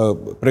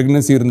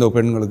 ப்ரெக்னென்சி இருந்த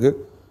பெண்களுக்கு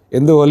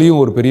எந்த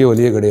வலியும் ஒரு பெரிய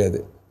வலியே கிடையாது.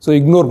 ஸோ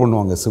இக்னோர்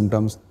பண்ணுவாங்க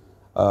சிம்டம்ஸ்.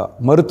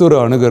 மருத்துவரை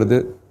அணுகிறது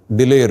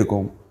டிலே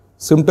இருக்கும்,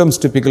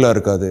 சிம்டம்ஸ் டிப்பிக்கலாக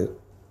இருக்காது.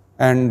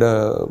 அண்ட்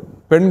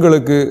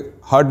பெண்களுக்கு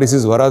ஹார்ட்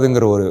டிசீஸ்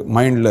வராதுங்கிற ஒரு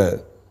மைண்டில்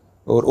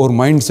ஒரு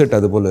மைண்ட் செட்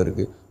அது போல்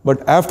இருக்குது.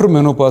 But after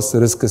menopause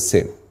risk is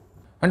same.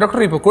 And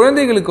doctor, இப்போ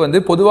குழந்தைகளுக்கு வந்து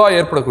பொதுவாக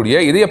ஏற்படக்கூடிய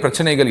இதய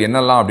பிரச்சனைகள்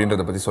என்னெல்லாம்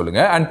அப்படின்றத பற்றி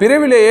சொல்லுங்கள். அண்ட்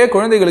பிறவிலேயே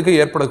குழந்தைகளுக்கு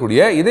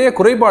ஏற்படக்கூடிய இதய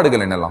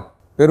குறைபாடுகள் என்னெல்லாம்?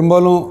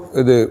 பெரும்பாலும்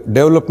இது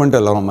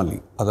டெவலப்மெண்டல் அனாமலி,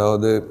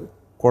 அதாவது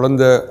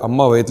குழந்தை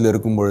அம்மா வயிற்றில்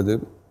இருக்கும் பொழுது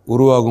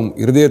உருவாகும்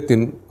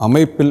இருதயத்தின்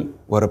அமைப்பில்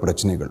வர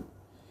பிரச்சனைகள்.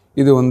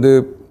 இது வந்து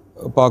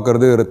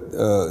பார்க்குறது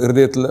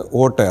இருதயத்தில்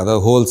ஓட்டை,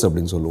 அதாவது ஹோல்ஸ்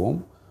அப்படின்னு சொல்லுவோம்.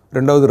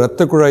 ரெண்டாவது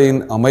இரத்த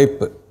குழாயின்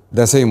அமைப்பு,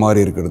 தசை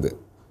மாறி இருக்கிறது.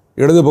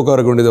 இடது பக்கம்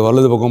இருக்க வேண்டியது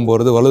வலது பக்கம்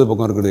போகிறது, வலது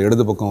பக்கம் இருக்கிறது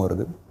இடது பக்கம்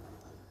வருது.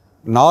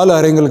 4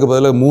 அறைங்களுக்கு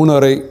பதிலாக 3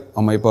 அறை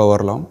அமைப்பாக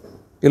வரலாம்.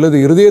 இல்லது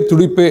இருதய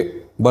துடிப்பே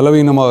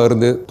பலவீனமாக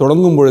இருந்து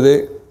தொடங்கும் பொழுதே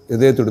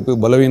இதய துடிப்பு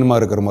பலவீனமாக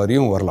இருக்கிற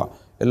மாதிரியும் வரலாம்.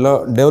 எல்லாம்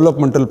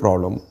டெவலப்மெண்டல்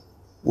ப்ராப்ளம்,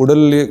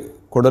 உடல்லே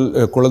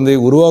குழந்தை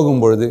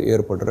உருவாகும் பொழுது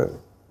ஏற்படுற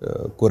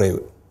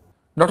குறைவு.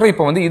 டாக்டர்,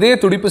 இப்போ வந்து இதய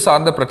துடிப்பு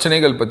சார்ந்த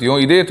பிரச்சனைகள் பற்றியும்,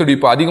 இதய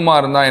துடிப்பு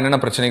அதிகமாக இருந்தால் என்னென்ன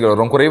பிரச்சனைகள்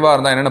வரும், குறைவாக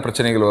இருந்தால் என்னென்ன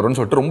பிரச்சனைகள் வரும்னு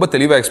சொல்லிட்டு ரொம்ப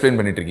தெளிவாக எக்ஸ்பிளைன்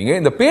பண்ணிட்டு இருக்கீங்க.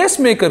 இந்த பேஸ்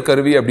மேக்கர்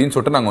கருவி அப்படின்னு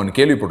சொல்லிட்டு நாங்கள் ஒன்று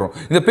கேள்விப்படுறோம்.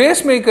 இந்த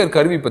பேஸ் மேக்கர்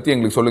கருவி பற்றி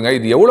எங்களுக்கு சொல்லுங்கள்.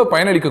 இது எவ்வளோ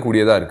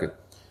பயனளிக்கக்கூடியதாக இருக்குது?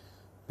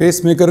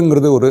 பேஸ்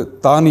மேக்கருங்கிறது ஒரு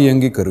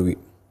தானியங்கி கருவி.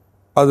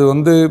 அது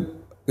வந்து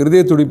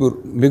இருதய துடிப்பு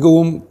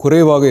மிகவும்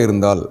குறைவாக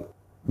இருந்தால்,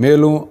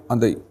 மேலும்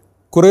அந்த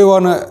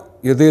குறைவான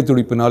இதய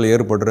துடிப்பினால்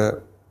ஏற்படுற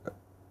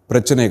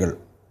பிரச்சனைகள்,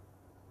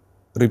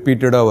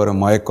 ரிப்பீட்டடாக வர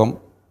மயக்கம்,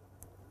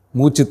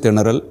 மூச்சு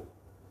திணறல்,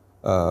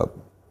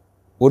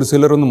 ஒரு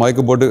சிலர் வந்து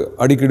மயக்கம் போட்டு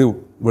அடிக்கடி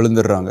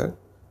விழுந்துடுறாங்க.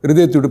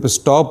 இருதய துடிப்பு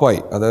ஸ்டாப்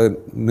ஆகி, அதாவது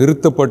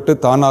நிறுத்தப்பட்டு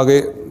தானாக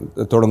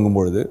தொடங்கும்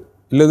பொழுது,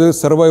 இல்லது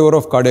சர்வைவர்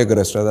ஆஃப் கார்டியாக்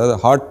அரெஸ்ட், அதாவது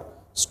ஹார்ட்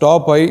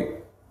ஸ்டாப் ஆகி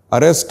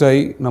அரெஸ்ட்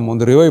ஆகி நம்ம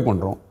வந்து ரிவைவ்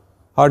பண்ணுறோம்.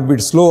 ஹார்ட்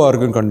பீட் ஸ்லோவாக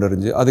இருக்குன்னு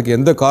கண்டறிஞ்சு அதுக்கு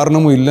எந்த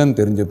காரணமும் இல்லைன்னு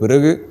தெரிஞ்ச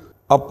பிறகு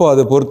அப்போ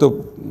அதை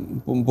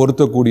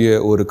பொருத்தக்கூடிய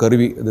ஒரு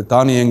கருவி, அது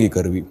தானியங்கி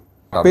கருவி.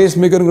 பேஸ்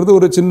மேக்கருங்கிறது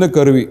ஒரு சின்ன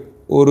கருவி,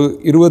 ஒரு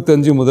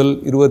 25 முதல்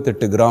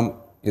 28 கிராம்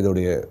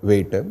இதோடைய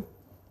வெயிட்டு.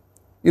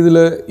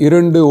 இதில்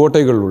 2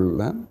 ஓட்டைகள் உள்ள,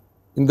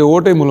 இந்த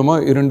ஓட்டை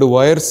மூலமாக 2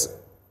 வயர்ஸ்,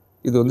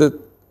 இது வந்து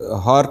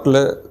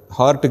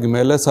ஹார்ட்டுக்கு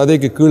மேலே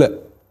சதைக்கு கீழே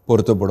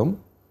பொருத்தப்படும்.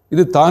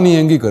 இது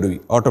தானியங்கி கருவி,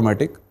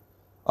 ஆட்டோமேட்டிக்.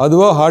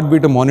 அதுவாக ஹார்ட்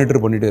பீட்டை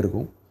மானிட்டர் பண்ணிகிட்டே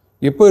இருக்கும்.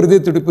 எப்போ இருதய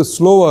துடிப்பு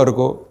ஸ்லோவாக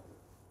இருக்கோ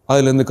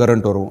அதுலேருந்து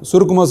கரண்ட் வரும்.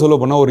 சுருக்கமாக சொல்ல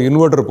போனால் ஒரு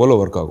இன்வெர்ட்டர் போல்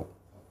ஒர்க் ஆகும்.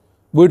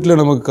 வீட்டில்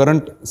நமக்கு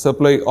கரண்ட்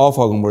சப்ளை ஆஃப்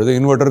ஆகும்பொழுது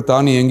இன்வெர்ட்டர்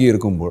தானியங்கி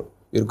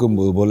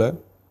இருக்கும்போது போல்,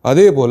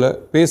 அதே போல்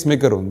பேஸ்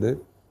மேக்கர் வந்து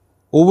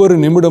ஒவ்வொரு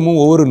நிமிடமும்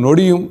ஒவ்வொரு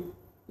நொடியும்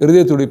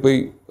இருதய துடிப்பை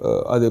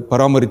அது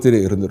பராமரித்து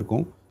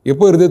இருந்திருக்கும்.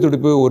 எப்போ இருதய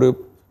துடிப்பு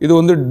இது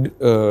வந்து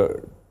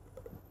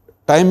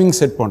டைமிங்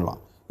செட் பண்ணலாம்.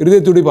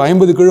 இருதய துடிப்பு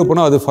 50 கீழே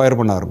போனால் அது ஃபயர்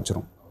பண்ண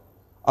ஆரம்பிச்சிடும்,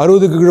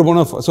 60க்கு கீழே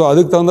போனால், ஸோ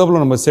அதுக்கு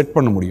தகுந்தாப்புல நம்ம செட்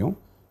பண்ண முடியும்.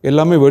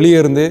 எல்லாமே வெளியே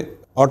இருந்தே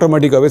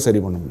ஆட்டோமேட்டிக்காகவே சரி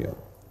பண்ண முடியும்.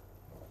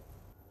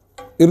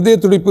 இருதய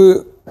துடிப்பு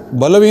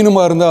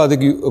பலவீனமாக இருந்தால்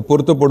அதுக்கு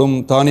பொருத்தப்படும்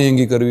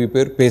தானியங்கி கருவி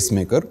பேர் பேஸ்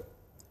மேக்கர்.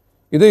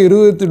 இதே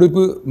இருதய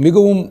துடிப்பு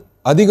மிகவும்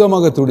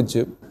அதிகமாக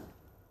துடித்து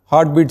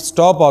ஹார்ட் பீட்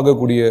ஸ்டாப்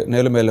ஆகக்கூடிய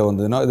நிலைமையில்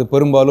வந்ததுன்னா இது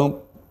பெரும்பாலும்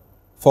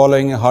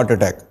ஃபாலோயிங் ஹார்ட்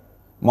அட்டாக்,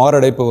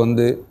 மாரடைப்பு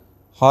வந்து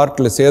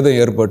ஹார்ட்டில் சேதம்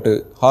ஏற்பட்டு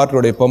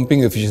ஹார்ட்டோடைய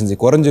பம்பிங் எஃபிஷியன்சி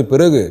குறைஞ்ச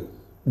பிறகு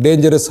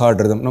டேஞ்சரஸ்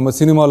ஹார்ட் ரிதம், நம்ம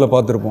சினிமாவில்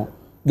பார்த்துருப்போம்,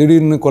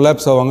 திடீர்னு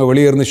கொலாப்ஸ் ஆவாங்க,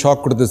 வெளியே இருந்து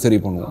ஷாக் கொடுத்து சரி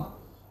பண்ணுவோம்.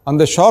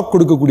 அந்த ஷாக்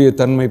கொடுக்கக்கூடிய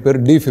தன்மை பேர்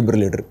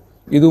டீஃபிப்ரிலேட்டர்.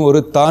 இதுவும் ஒரு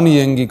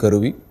தானியங்கி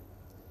கருவி.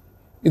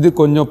 இது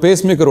கொஞ்சம்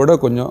பேஸ்மேக்கரோட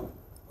கொஞ்சம்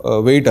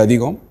வெயிட்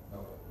அதிகம்.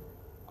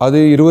 அது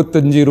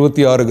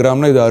 25-26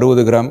 கிராம்னா இது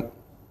 60 கிராம்.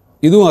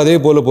 இதுவும் அதே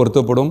போல்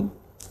பொருத்தப்படும்.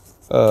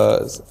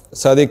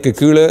 சதைக்கு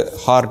கீழே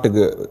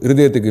ஹார்ட்டுக்கு,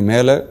 இருதயத்துக்கு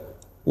மேலே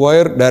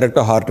ஒயர்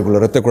டைரெக்டாக ஹார்ட்டுக்குள்ளே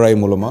இரத்த குழாய்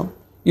மூலமாக.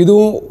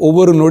 இதுவும்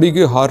ஒவ்வொரு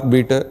நொடிக்கு ஹார்ட்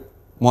பீட்டை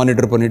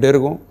மானிட்டர் பண்ணிகிட்டே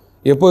இருக்கும்.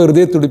 எப்போ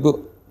இருதய துடிப்பு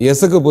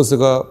எசக்கு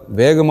பொசுக்கா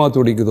வேகமாக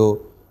துடிக்குதோ,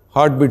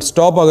 ஹார்ட் பீட்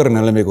ஸ்டாப் ஆகிற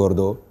நிலைமைக்கு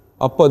வருதோ,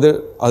 அப்போ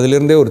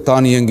அதிலிருந்தே ஒரு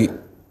தானியங்கி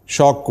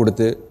ஷாக்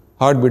கொடுத்து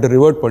ஹார்ட் பீட்டை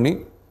ரிவர்ட் பண்ணி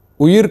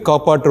உயிர்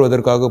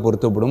காப்பாற்றுவதற்காக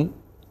பொருத்தப்படும்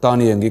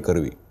தானியங்கி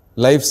கருவி,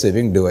 லைஃப்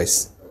சேவிங் டிவைஸ்.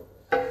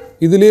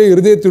 இதுலேயே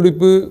இருதய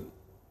துடிப்பு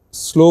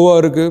ஸ்லோவாக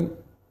இருக்குது,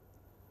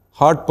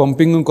 ஹார்ட்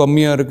பம்பிங்கும்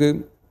கம்மியாக இருக்குது,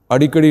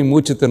 அடிக்கடி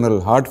மூச்சு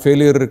திணறல் ஹார்ட்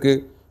ஃபெயிலியர்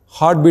இருக்குது,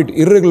 ஹார்ட் பீட்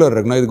இர்ரெகுலர்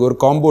இருக்குன்னா இதுக்கு ஒரு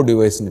காம்போ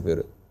டிவைஸ்னு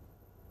பேர்.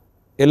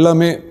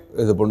 எல்லாமே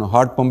இது பண்ணும்,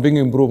 ஹார்ட் பம்பிங்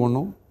இம்ப்ரூவ்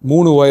பண்ணும்,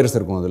 3 வயர்ஸ்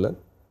இருக்கும் அதில்.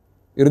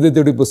 இருதய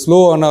துடிப்பு ஸ்லோ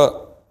ஆனால்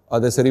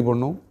அதை சரி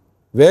பண்ணும்,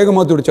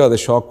 வேகமாக துடிச்சா அதை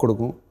ஷாக்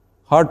கொடுக்கும்,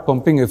 ஹார்ட்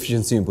பம்பிங்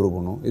எஃபிஷியன்சி இம்ப்ரூவ்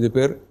பண்ணும். இது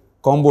பேர்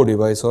combo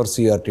device are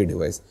CRT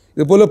device.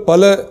 இது போல்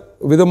பல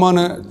விதமான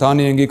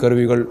தானியங்கி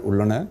கருவிகள்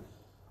உள்ளன.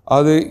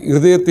 அது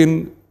இருதயத்தின்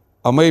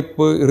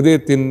அமைப்பு,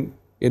 இருதயத்தின்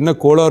என்ன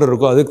கோளாறு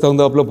இருக்கோ அதுக்கு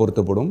தகுந்தாப்பில்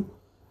பொருத்தப்படும்.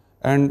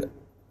 அண்ட்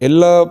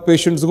எல்லா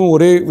பேஷண்ட்ஸுக்கும்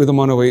ஒரே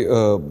விதமான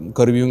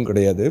கருவியும்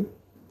கிடையாது.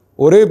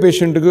 ஒரே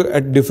பேஷண்ட்டுக்கு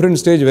அட் டிஃப்ரெண்ட்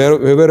ஸ்டேஜ்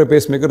வெவ்வேறு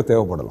பேஸ் மேக்கர்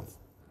தேவைப்படலாம்.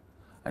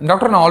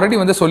 டாக்டர், நான் ஆல்ரெடி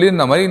வந்து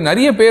சொல்லியிருந்த மாதிரி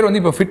நிறைய பேர் வந்து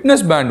இப்போ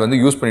ஃபிட்னஸ் பேண்ட் வந்து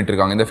யூஸ் பண்ணிட்டு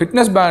இருக்காங்க. இந்த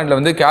ஃபிட்னஸ் பேண்டில்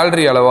வந்து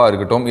கேலரி அளவாக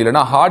இருக்கட்டும்,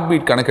 இல்லைனா ஹார்ட்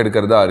பீட் கணக்கு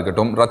எடுக்கிறதா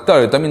இருக்கட்டும், ரத்த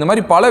அழுத்தம், இந்த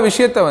மாதிரி பல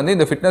விஷயத்தை வந்து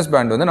இந்த ஃபிட்னஸ்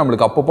பேண்ட் வந்து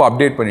நம்மளுக்கு அப்பப்போ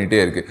அப்டேட்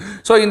பண்ணிகிட்டே இருக்குது.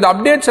 ஸோ இந்த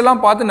அப்டேட்ஸ்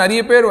எல்லாம் பார்த்து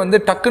நிறைய பேர் வந்து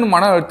டக்குன்னு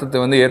மன அழுத்தத்தை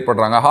வந்து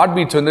ஏற்படுறாங்க. ஹார்ட்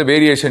பீட்ஸ் வந்து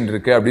வேரியேஷன்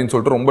இருக்குது அப்படின்னு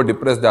சொல்லிட்டு ரொம்ப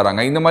டிப்ரெஸ்ட்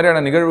ஆகிறாங்க. இந்த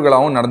மாதிரியான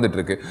நிகழ்வுகளாகவும் நடந்துட்டு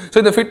இருக்கு. ஸோ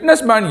இந்த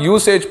ஃபிட்னஸ் பேண்ட்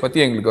யூசேஜ்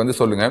பற்றி எங்களுக்கு வந்து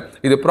சொல்லுங்கள்.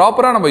 இது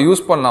ப்ராப்பராக நம்ம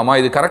யூஸ் பண்ணலாமா?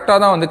 இது கரெக்டாக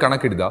தான் வந்து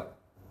கணக்கிடுதா?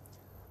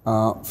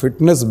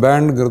 ஃபிட்னஸ்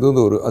பேண்டுங்கிறது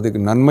வந்து அதுக்கு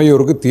நன்மையும்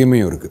இருக்குது,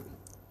 தீமையும் இருக்குது.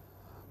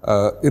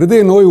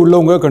 இருதய நோய்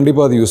உள்ளவங்க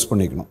கண்டிப்பாக அதை யூஸ்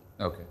பண்ணிக்கணும்.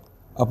 ஓகே.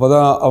 அப்போ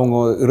தான் அவங்க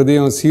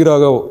இருதயம்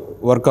சீராக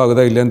ஒர்க்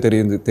ஆகுதா இல்லைன்னு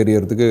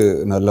தெரியறதுக்கு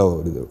நல்ல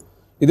ஒரு இது.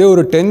 இதே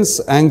ஒரு டென்ஸ்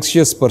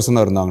ஆங்ஷியஸ்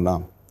பர்சனாக இருந்தாங்கன்னா,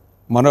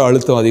 மன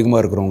அழுத்தம்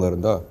அதிகமாக இருக்கிறவங்க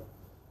இருந்தால்,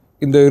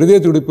 இந்த இருதய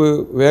துடிப்பு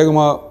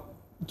வேகமாக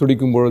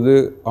துடிக்கும் பொழுது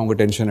அவங்க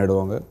டென்ஷன்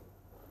ஆகிடுவாங்க.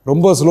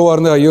 ரொம்ப ஸ்லோவாக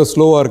இருந்தால் ஐயோ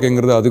ஸ்லோவாக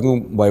இருக்கேங்கிறது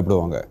அதுக்கும்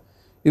பயப்படுவாங்க.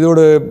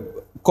 இதோட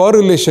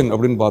கோரிலேஷன்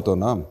அப்படின்னு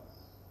பார்த்தோன்னா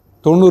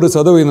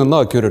 90%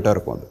 தான் அக்யூரேட்டாக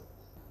இருக்கும். அது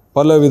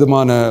பல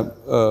விதமான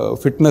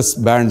ஃபிட்னஸ்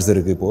பேண்ட்ஸ்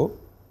இருக்குது. இப்போது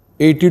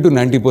 80 to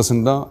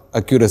 90% தான்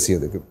அக்யூரசி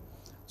அதுக்கு.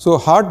 ஸோ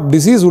ஹார்ட்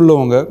டிசீஸ்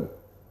உள்ளவங்க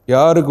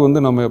யாருக்கு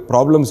வந்து நம்ம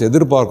ப்ராப்ளம்ஸ்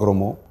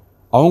எதிர்பார்க்குறோமோ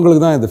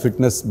அவங்களுக்கு தான் இந்த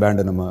ஃபிட்னஸ்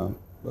பேண்டை நம்ம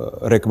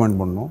ரெக்கமெண்ட்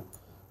பண்ணணும்.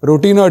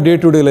 ரொட்டீனாக டே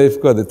டு டே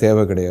லைஃப்க்கு அது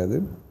தேவை கிடையாது.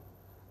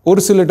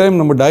 ஒரு சில டைம்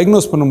நம்ம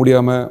டயக்னோஸ் பண்ண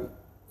முடியாமல்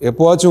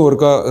எப்போவாச்சும்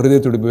ஒருக்கா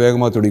இருதய துடிப்பு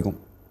வேகமாக துடிக்கும்.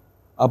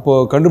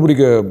 அப்போது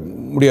கண்டுபிடிக்க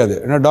முடியாது.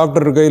 ஏன்னா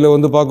டாக்டர் கையில்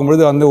வந்து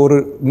பார்க்கும்பொழுது அந்த ஒரு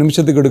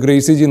நிமிஷத்துக்கு எடுக்கிற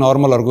இசிஜி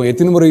நார்மலாக இருக்கும்,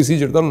 எத்தனை முறை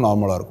இசிஜி எடுத்தாலும்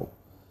நார்மலாக இருக்கும்.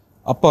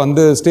 அப்போ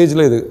அந்த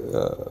ஸ்டேஜில் இது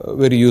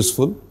very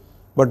useful,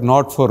 but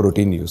not for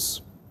routine use.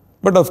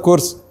 But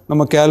of course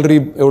நம்ம கேலரி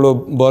எவ்வளோ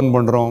பர்ன்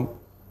பண்ணுறோம்,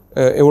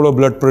 எவ்வளோ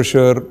பிளட்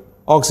ப்ரெஷர்,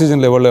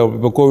 ஆக்சிஜன் லெவலில்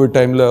இப்போ கோவிட்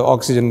டைமில்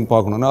ஆக்சிஜன்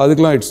பார்க்கணுன்னா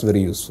அதுக்கெலாம் it's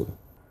very useful.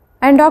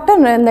 And doctor,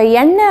 இந்த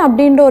எண்ணெய்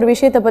அப்படின்ற ஒரு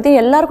விஷயத்தை பற்றி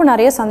எல்லாருக்கும்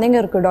நிறைய சந்தேகம்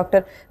இருக்குது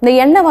டாக்டர். இந்த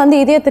எண்ணெய் வந்து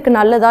இதயத்துக்கு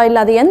நல்லதா, இல்லை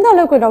அது எந்த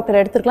அளவுக்கு டாக்டர்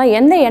எடுத்துக்கலாம்,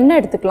 எந்த எண்ணெய்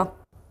எடுத்துக்கலாம்?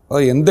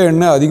 அது எந்த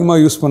எண்ணெய்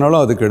அதிகமாக யூஸ்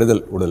பண்ணாலும் அது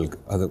கெடுதல் உடலுக்கு,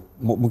 அது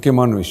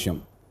முக்கியமான விஷயம்.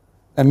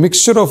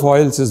 Mixture of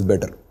oils is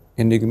better.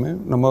 என்றைக்குமே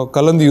நம்ம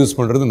கலந்து யூஸ்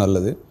பண்ணுறது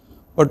நல்லது.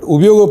 பட்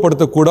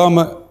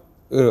உபயோகப்படுத்தக்கூடாமல்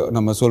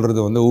நம்ம சொல்கிறது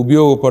வந்து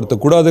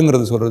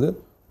உபயோகப்படுத்தக்கூடாதுங்கிறது சொல்கிறது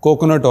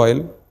கோகோனட்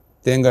ஆயில்,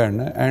 தேங்காய்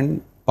எண்ணெய் அண்ட்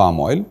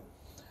பாம் ஆயில்.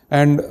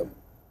 அண்ட்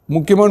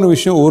முக்கியமான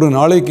விஷயம், ஒரு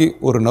நாளைக்கு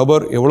ஒரு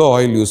நபர் எவ்வளோ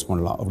ஆயில் யூஸ்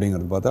பண்ணலாம்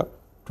அப்படிங்கிறது பார்த்தா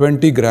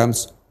 20 grams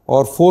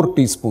R 4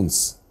 teaspoons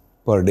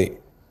per day.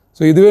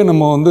 So இதுவே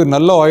நம்ம வந்து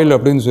நல்ல ஆயில்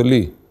அப்படின்னு சொல்லி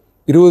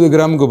 20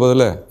 கிராமுக்கு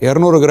பதிலாக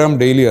 200 கிராம்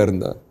டெய்லியாக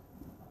இருந்தால்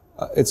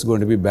it's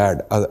going to be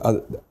bad.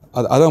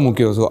 அதான்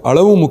முக்கியம். ஸோ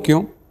அளவும்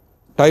முக்கியம்,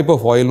 டைப்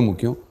ஆஃப் ஆயிலும்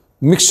முக்கியம்.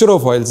 Mixture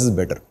of oils is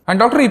better. And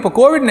doctor, இப்போ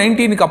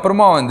COVID-19க்கு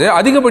அப்புறமா வந்து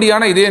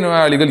அதிகப்படியான இதய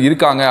நோயாளிகள்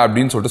இருக்காங்க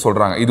அப்படின்னு சொல்லிட்டு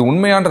சொல்றாங்க. இது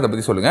உண்மையான்றதை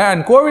பற்றி சொல்லுங்க.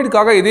 அண்ட்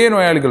கோவிட்காக இதய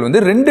நோயாளிகள்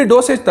வந்து 2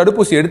 டோசேஜ்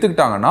தடுப்பூசி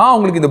எடுத்துக்கிட்டாங்கன்னா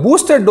அவங்களுக்கு இந்த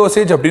பூஸ்டர்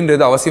டோசேஜ்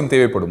அப்படின்றது அவசியம்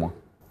தேவைப்படுமா?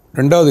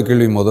 ரெண்டாவது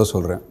கேள்வி முதல்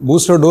சொல்கிறேன்.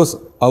 பூஸ்டர் டோஸ்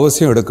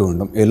அவசியம் எடுக்க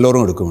வேண்டும்,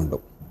 எல்லோரும் எடுக்க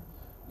வேண்டும்.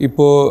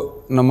 இப்போது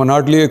நம்ம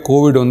நாட்டிலேயே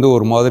கோவிட் வந்து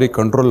ஒரு மாதிரி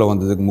கண்ட்ரோலில்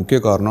வந்ததுக்கு முக்கிய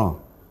காரணம்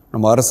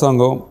நம்ம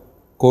அரசாங்கம்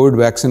கோவிட்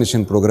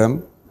வேக்சினேஷன் ப்ரோக்ராம்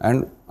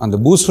அண்ட் அந்த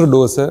பூஸ்டர்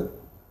டோஸை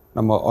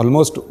நம்ம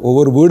ஆல்மோஸ்ட்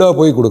ஒவ்வொரு வீடாக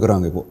போய்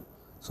கொடுக்குறாங்க இப்போது.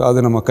 ஸோ அது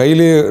நம்ம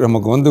கையிலே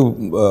நமக்கு வந்து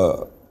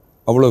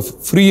அவ்வளோ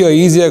ஃப்ரீயாக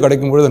ஈஸியாக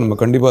கிடைக்கும்பொழுது நம்ம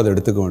கண்டிப்பாக அதை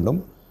எடுத்துக்க வேண்டும்.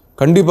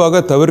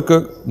 கண்டிப்பாக தவிர்க்க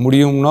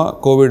முடியும்னா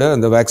கோவிடை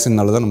அந்த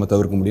வேக்சின்னால தான் நம்ம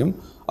தவிர்க்க முடியும்.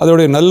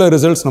 அதோடைய நல்ல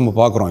ரிசல்ட்ஸ் நம்ம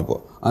பார்க்குறோம்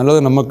இப்போது. அதனால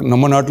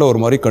நம்ம நாட்டில்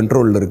ஒரு மாதிரி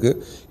கண்ட்ரோலில் இருக்குது.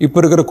 இப்போ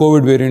இருக்கிற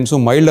கோவிட்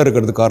வேரியண்ட்ஸும் மைல்டாக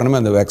இருக்கிறதுக்கு காரணமே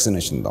அந்த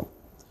வேக்சினேஷன் தான்.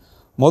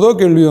 மொதல்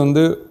கேள்வி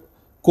வந்து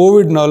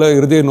கோவிட்னால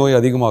இருதய நோய்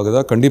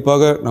அதிகமாகுதா?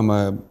 கண்டிப்பாக நம்ம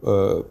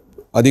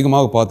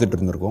அதிகமாக பார்த்துட்டு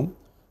இருந்திருக்கோம்.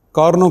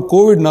 காரணம்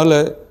கோவிட்னால்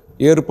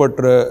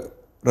ஏற்பட்ட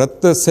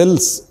இரத்த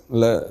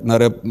செல்ஸில்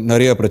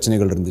நிறைய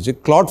பிரச்சனைகள் இருந்துச்சு.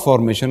 கிளாட்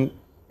ஃபார்மேஷன்,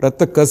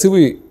 இரத்த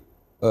கசிவு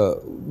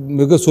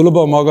மிக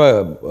சுலபமாக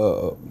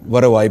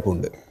வர வாய்ப்பு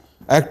உண்டு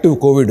ஆக்டிவ்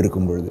கோவிட்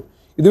இருக்கும் பொழுது.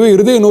 இதுவே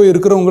இருதய நோய்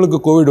இருக்கிறவங்களுக்கு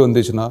கோவிட்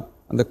வந்துச்சுன்னா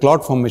அந்த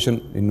கிளாட் ஃபார்மேஷன்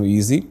இன்னும்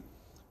ஈஸி.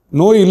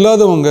 நோய்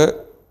இல்லாதவங்க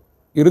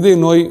இருதய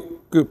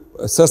நோய்க்கு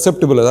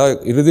சசெப்டிபிள், அதாவது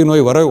இருதய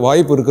நோய் வர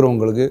வாய்ப்பு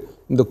இருக்கிறவங்களுக்கு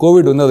இந்த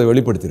கோவிட் வந்து அதை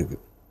வெளிப்படுத்தியிருக்கு.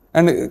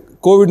 அண்ட்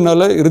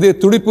கோவிட்னால இருதய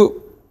துடிப்பு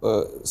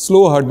slow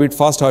heart beat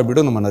fast heart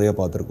பீட்டும் நம்ம நிறைய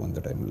பார்த்துருக்கோம்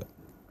இந்த டைமில்.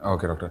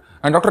 Okay doctor.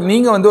 அண்ட் டாக்டர்,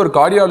 நீங்கள் வந்து ஒரு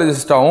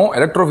கார்டியாலஜிஸ்டாகவும்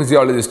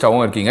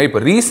எலக்ட்ரோஃபிசியாலஜிஸ்டாகவும் இருக்கீங்க. இப்போ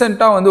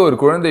ரீசெண்டாக வந்து ஒரு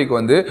குழந்தைக்கு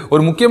வந்து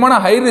ஒரு முக்கியமான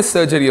ஹை ரிஸ்க்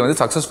சர்ஜரியை வந்து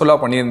சக்ஸஸ்ஃபுல்லாக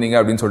பண்ணியிருந்தீங்க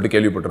அப்படின்னு சொல்லிட்டு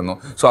கேள்விப்பட்டிருந்தோம்.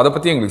 ஸோ அதை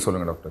பற்றி எங்களுக்கு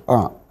சொல்லுங்கள் டாக்டர்.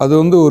 அது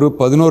வந்து ஒரு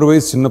 11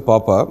 வயசு சின்ன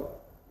பாப்பா,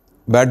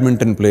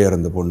 பேட்மிண்டன் பிளேயர்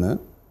அந்த பொண்ணு.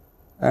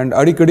 அண்ட்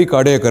அடிக்கடி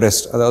கார்டியாக்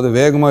அரெஸ்ட், அதாவது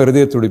வேகமாக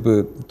இருதய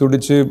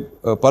துடிச்சு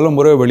பல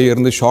முறை வெளியே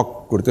இருந்து ஷாக்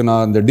கொடுத்து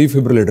நான் அந்த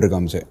டீஃபிப்ரிலேட்டர்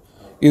காமிச்சேன்.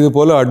 இது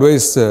போல்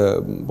அட்வைஸ்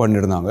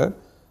பண்ணியிருந்தாங்க.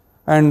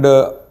 அண்ட்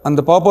அந்த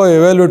பாப்பா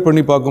எவாலுவேட்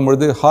பண்ணி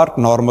பார்க்கும்பொழுது ஹார்ட்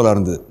நார்மலாக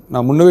இருந்தது.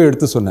 நான் முன்னவே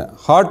எடுத்து சொன்னேன்,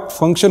 ஹார்ட்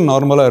ஃபங்க்ஷன்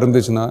நார்மலாக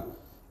இருந்துச்சுன்னா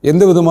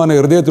எந்த விதமான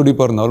இருதய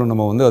துடிப்பாக இருந்தாலும்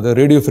நம்ம வந்து அதை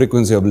ரேடியோ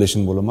ஃப்ரீக்வன்சி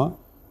அப்லேஷன்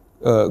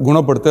மூலமாக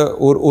குணப்படுத்த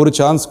ஒரு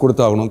சான்ஸ்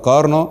கொடுத்தாகணும்.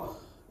 காரணம்,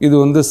 இது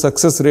வந்து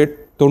சக்ஸஸ் ரேட்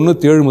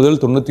 97 முதல்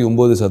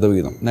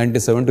 99%,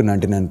 97 to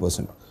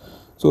 99%.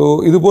 ஸோ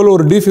இது போல்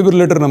ஒரு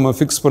டீஃபிப்ரிலேட்டர் நம்ம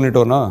ஃபிக்ஸ்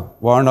பண்ணிட்டோன்னா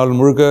வாழ்நாள்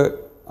முழுக்க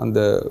அந்த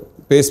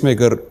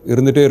பேஸ்மேக்கர்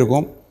இருந்துகிட்டே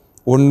இருக்கும்.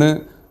 ஒன்று.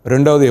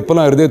 ரெண்டாவது,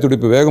 எப்போல்லாம் இருதய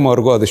துடிப்பு வேகமாக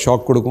இருக்கோ அது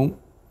ஷாக் கொடுக்கும்.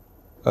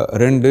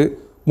 2.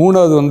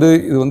 மூணாவது வந்து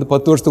இது வந்து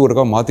 10 வருஷத்துக்கு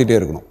ஒருக்கா மாற்றிட்டே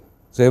இருக்கணும்.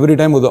 ஸோ எவ்ரி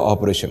டைம் ஒரு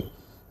operation.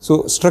 So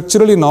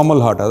structurally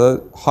normal heart, அதாவது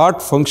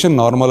ஹார்ட் ஃபங்க்ஷன்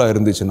நார்மலாக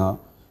இருந்துச்சுன்னா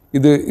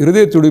இது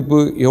இருதய துடிப்பு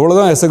எவ்வளோ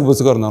தான் எசகு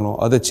புசுக்காக இருந்தாலும்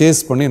அதை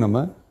சேஸ் பண்ணி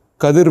நம்ம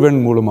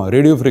கதிர்வெண் மூலமாக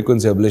ரேடியோ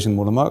ஃப்ரீக்வன்சி அப்லேஷன்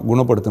மூலமாக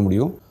குணப்படுத்த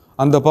முடியும்.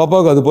 அந்த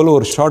பாப்பாவுக்கு அது போல்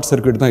ஒரு ஷார்ட்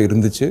சர்க்யூட் தான்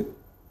இருந்துச்சு.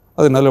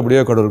 அது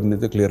நல்லபடியாக கடவுள்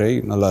பண்ணிட்டு கிளியர் ஆகி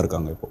நல்லா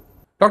இருக்காங்க இப்போது.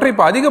 டாக்டர்,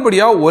 இப்போ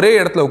அதிகப்படியாக ஒரே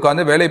இடத்துல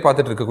உட்காந்து வேலை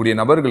பார்த்துட்டு இருக்கக்கூடிய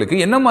நபர்களுக்கு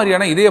என்ன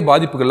மாதிரியான இதய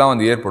பாதிப்புகள்லாம்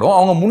வந்து ஏற்படும்?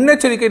 அவங்க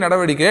முன்னெச்சரிக்கை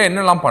நடவடிக்கையை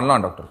என்னெல்லாம்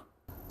பண்ணலாம் டாக்டர்?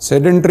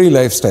 செடென்ட்ரி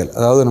லைஃப் ஸ்டைல்,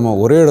 அதாவது நம்ம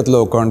ஒரே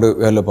இடத்துல உட்காந்து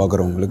வேலை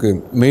பார்க்குறவங்களுக்கு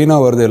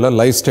மெயினாக வருது எல்லாம்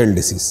life style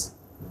disease.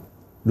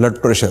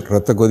 Blood pressure,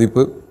 இரத்த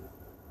கொதிப்பு,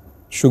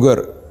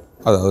 சுகர்,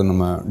 அதாவது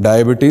நம்ம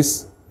டயபெட்டிஸ்,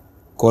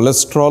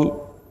 கொலஸ்ட்ரால்,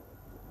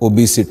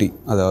 ஒபிசிட்டி,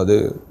 அதாவது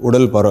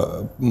உடல்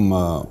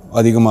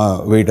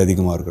வெயிட்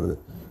அதிகமாக இருக்கிறது.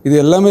 இது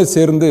எல்லாமே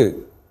சேர்ந்து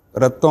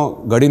ரத்தம்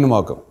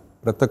கடினமாக்கும்,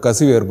 இரத்த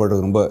கசிவு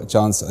ஏற்படுறது ரொம்ப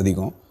சான்ஸ்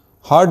அதிகம்.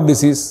 Heart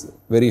disease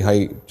very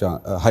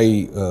high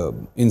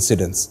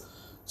incidence.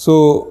 So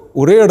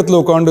ஒரே இடத்துல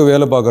உட்காந்து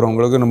வேலை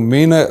பார்க்குறவங்களுக்கு நம்ம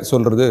மெயினாக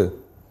சொல்கிறது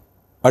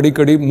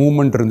அடிக்கடி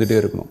மூமெண்ட் இருந்துகிட்டே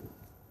இருக்கணும்.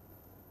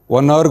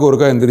 1 ஹவருக்கு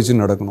ஒருக்கா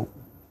எந்திரிச்சு நடக்கணும்.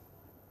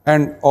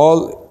 அண்ட்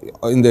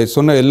இந்த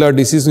சொன்ன எல்லா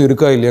டிசீஸும்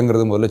இருக்கா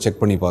இல்லையாங்கிறத முதல்ல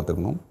செக் பண்ணி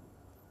பார்த்துக்கணும்.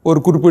 ஒரு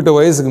குறிப்பிட்ட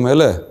வயசுக்கு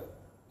மேலே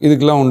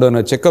இதுக்கெல்லாம்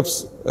உண்டான செக்கப்ஸ்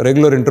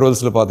ரெகுலர்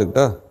இன்டர்வல்ஸில்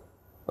பார்த்துக்கிட்டா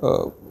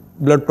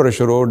பிளட்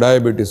ப்ரெஷரோ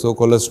டயபெட்டிஸோ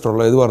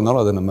கொலஸ்ட்ராலோ எதுவாக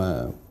இருந்தாலும் அதை நம்ம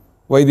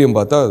வைத்தியம்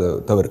பார்த்தா அதை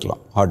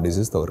தவிர்க்கலாம், ஹார்ட்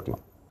டிசீஸ்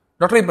தவிர்க்கலாம்.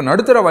 டாக்டர், இப்போ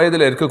நடுத்தர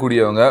வயதில்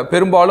இருக்கக்கூடியவங்க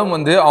பெரும்பாலும்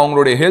வந்து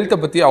அவங்களுடைய ஹெல்த்தை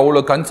பற்றி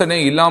அவ்வளோ கன்சர்னே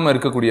இல்லாமல்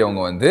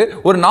இருக்கக்கூடியவங்க வந்து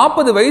ஒரு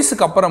 40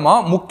 வயசுக்கு அப்புறமா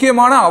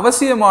முக்கியமான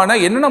அவசியமான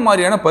என்னென்ன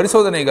மாதிரியான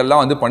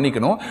பரிசோதனைகள்லாம் வந்து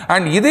பண்ணிக்கணும்?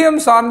 அண்ட் இதயம்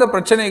சார்ந்த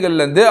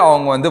பிரச்சனைகள்லேருந்து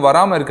அவங்க வந்து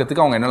வராமல்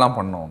இருக்கிறதுக்கு அவங்க என்னெல்லாம்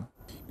பண்ணணும்?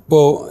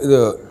 இப்போது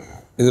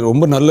இது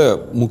ரொம்ப நல்ல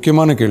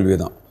முக்கியமான கேள்வி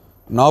தான்.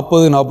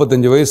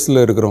 40-45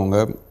 வயசில் இருக்கிறவங்க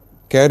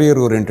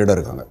கேரியர் ஓரியன்டாக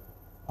இருக்காங்க.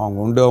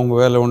 அவங்க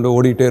வேலை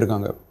ஓடிக்கிட்டே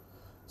இருக்காங்க.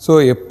 ஸோ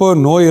எப்போ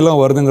நோயெல்லாம்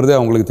வருதுங்கிறதே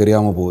அவங்களுக்கு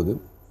தெரியாமல் போகுது.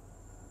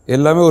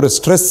 எல்லாமே ஒரு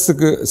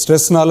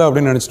ஸ்ட்ரெஸ்னால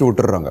அப்படின்னு நினச்சிட்டு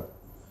விட்டுடுறாங்க.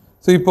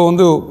 ஸோ இப்போ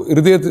வந்து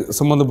இருதய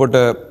சம்மந்தப்பட்ட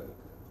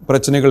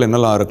பிரச்சனைகள்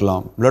என்னெல்லாம்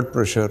இருக்கலாம்? பிளட்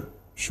ப்ரெஷர்,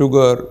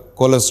 சுகர்,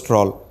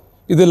 கொலஸ்ட்ரால்,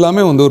 இது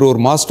எல்லாமே வந்து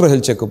ஒரு மாஸ்டர்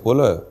ஹெல்த் செக்கப்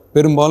போல்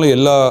பெரும்பாலும்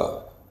எல்லா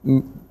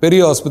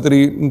பெரிய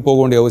ஆஸ்பத்திரின்னு போக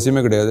வேண்டிய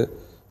அவசியமே கிடையாது.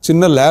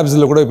 சின்ன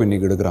லேப்ஸில் கூட இப்போ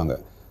இன்றைக்கி எடுக்கிறாங்க.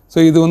 ஸோ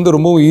இது வந்து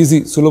ரொம்பவும்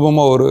ஈஸி,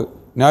 சுலபமாக ஒரு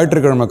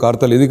ஞாயிற்றுக்கிழமை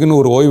காலத்தால் இதுக்குன்னு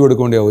ஒரு ஓய்வு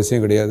எடுக்க வேண்டிய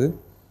அவசியம் கிடையாது.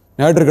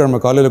 ஞாயிற்றுக்கிழமை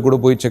காலையில் கூட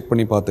போய் செக்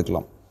பண்ணி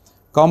பார்த்துக்கலாம்.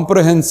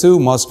 Comprehensive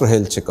master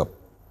health checkup,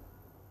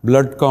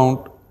 blood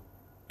count,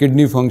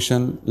 kidney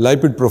function,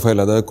 லைபிட்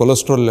profile, அதாவது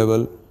cholesterol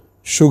level,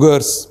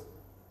 sugars,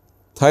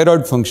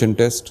 thyroid function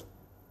test,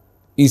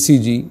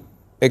 ECG,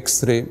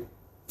 x ray,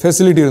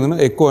 facility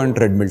இருந்ததுன்னா எக்கோ அண்ட்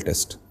ட்ரெட்மில்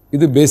டெஸ்ட்.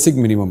 இது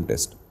பேசிக் மினிமம்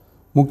டெஸ்ட்.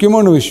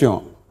 முக்கியமான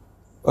விஷயம்,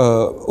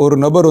 ஒரு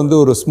நபர் வந்து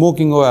ஒரு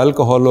ஸ்மோக்கிங்கோ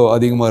ஆல்கஹாலோ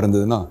அதிகமாக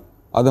இருந்ததுன்னா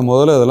அதை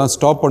முதல்ல அதெல்லாம்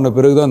ஸ்டாப் பண்ண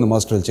பிறகு தான் அந்த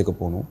மாஸ்டர் ஹெல்த் செக்கப்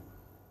போகணும்.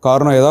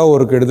 காரணம் ஏதாவது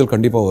ஒரு கெடுதல்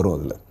கண்டிப்பாக வரும்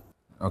அதில்.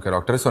 ஓகே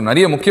டாக்டர், ஸோ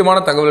நிறைய முக்கியமான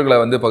தகவல்களை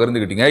வந்து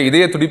பகிர்ந்துக்கிட்டீங்க.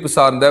 இதய துடிப்பு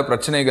சார்ந்த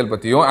பிரச்சனைகள்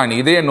பற்றியும் அண்ட்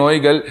இதய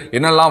நோய்கள்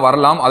என்னெல்லாம்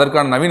வரலாம்,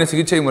 அதற்கான நவீன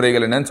சிகிச்சை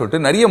முறைகள் என்னன்னு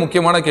சொல்லிட்டு நிறைய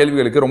முக்கியமான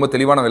கேள்விகளுக்கு ரொம்ப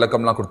தெளிவான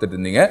விளக்கம்லாம் கொடுத்துட்டு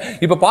இருந்தீங்க.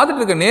 இப்போ பார்த்துட்டு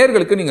இருக்க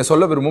நேயர்களுக்கு நீங்கள்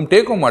சொல்ல விரும்பும்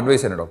டேக் ஹோம்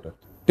அட்வைஸ் என்ன டாக்டர்?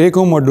 டேக்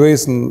ஹோம்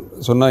அட்வைஸ்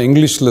சொன்னால்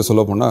இங்கிலீஷில்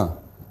சொல்ல போனால்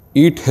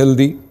eat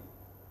healthy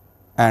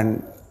and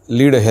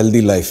lead a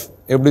healthy life.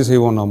 எப்படி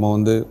செய்வோம்? நம்ம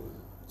வந்து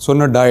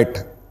சொன்ன டயட்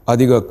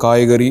அதிக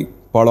காய்கறி,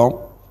 பழம்,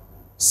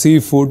 சீ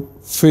ஃபுட்,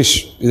 ஃபிஷ்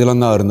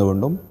இதெல்லாம் தான் அருந்த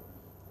வேண்டும்.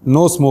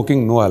 No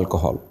smoking, no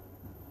alcohol.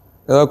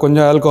 ஏதாவது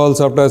கொஞ்சம் ஆல்கஹால்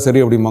சாப்பிட்டா சரி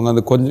அப்படிம்பாங்க.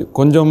 அது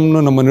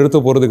கொஞ்சம்னு நம்ம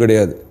நிறுத்த போகிறது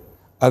கிடையாது.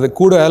 அது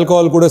கூட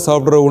ஆல்கஹால் கூட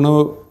சாப்பிட்ற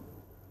உணவு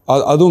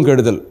அதுவும்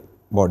கெடுதல்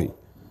பாடி.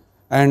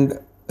 அண்ட்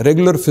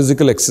ரெகுலர்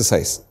ஃபிசிக்கல்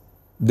எக்ஸசைஸ்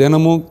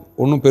தினமும்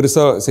ஒன்றும்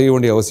பெருசாக செய்ய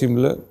வேண்டிய அவசியம்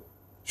இல்லை.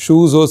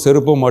 ஷூஸோ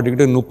செருப்போ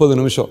மாட்டிக்கிட்டு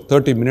 30 நிமிஷம்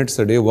 30 minutes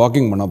a day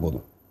வாக்கிங் பண்ணால்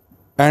போதும்.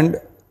 அண்ட்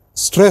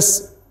ஸ்ட்ரெஸ்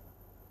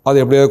அது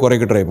எப்படியாவது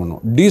குறைக்க ட்ரை பண்ணணும்.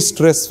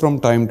 Destress from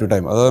time to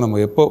time, அதாவது நம்ம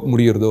எப்போ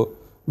முடிகிறதோ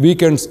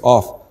வீக்கெண்ட்ஸ்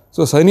ஆஃப்.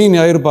 ஸோ சனி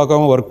ஞாயிறு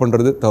பார்க்காம ஒர்க்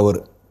பண்ணுறது தவறு.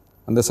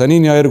 அந்த சனி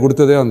ஞாயிறு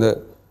கொடுத்ததே அந்த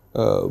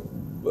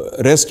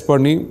ரெஸ்ட்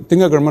பண்ணி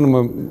திங்கக்கிழமை நம்ம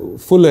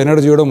ஃபுல்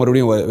எனர்ஜியோட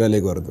மறுபடியும்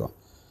வேலைக்கு வருது.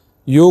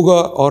 யோகா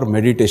ஆர்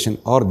மெடிடேஷன்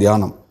ஆர்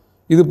தியானம்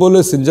இது போல்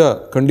செஞ்சால்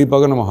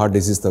கண்டிப்பாக நம்ம ஹார்ட்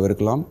டிசீஸ்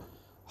தவிர்க்கலாம்.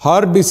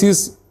 ஹார்ட்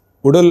டிசீஸ்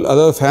உடல்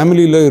அதாவது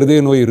ஃபேமிலியில் இருதய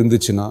நோய்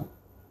இருந்துச்சுன்னா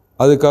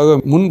அதுக்காக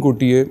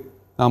முன்கூட்டியே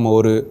நாம்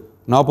ஒரு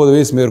 40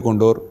 வயசு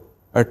மேற்கொண்டோர்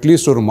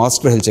அட்லீஸ்ட் ஒரு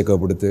மாஸ்டர் ஹெல்த்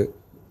செக்அப் எடுத்து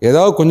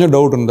ஏதாவது கொஞ்சம்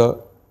டவுட் இருந்தால்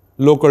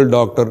லோக்கல்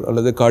டாக்டர்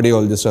அல்லது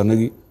கார்டியாலஜிஸ்ட்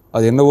அணுகி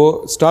அது என்னவோ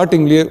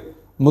ஸ்டார்டிங்லேயே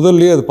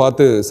முதல்லையே அது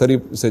பார்த்து சரி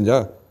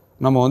செஞ்சால்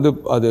நம்ம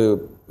அது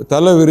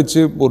தலை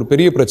விரித்து ஒரு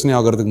பெரிய பிரச்சனை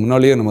ஆகிறதுக்கு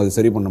முன்னாலேயே நம்ம அது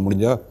சரி பண்ண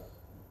முடிஞ்சால்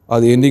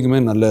அது என்றைக்குமே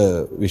நல்ல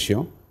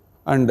விஷயம்.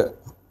 அண்ட்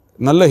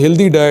நல்ல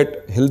healthy diet,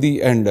 healthy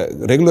and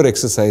regular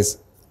exercise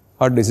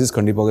heart disease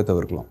கண்டிப்பாக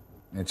தவிர்க்கலாம்.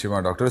 நிச்சயமா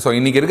டாக்டர். ஸோ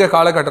இன்னைக்கு இருக்க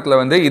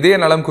காலகட்டத்தில் இதய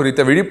நலம்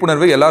குறித்த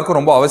விழிப்புணர்வு எல்லாருக்கும்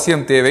ரொம்ப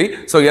அவசியம் தேவை.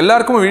 ஸோ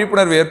எல்லாருக்கும்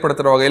விழிப்புணர்வு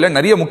ஏற்படுத்துகிற வகையில்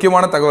நிறைய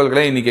முக்கியமான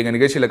தகவல்களை இன்னைக்கு எங்கள்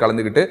நிகழ்ச்சியில்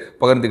கலந்துக்கிட்டு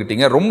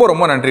பகிர்ந்துக்கிட்டீங்க. ரொம்ப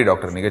ரொம்ப நன்றி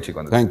டாக்டர் நிகழ்ச்சிக்கு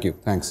வந்து. தேங்க்யூ.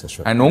 தேங்க்ஸ்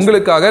அஸ்வத். அண்ட்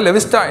உங்களுக்காக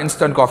லெவிஸ்டா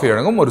இன்ஸ்டன்ட் காஃபி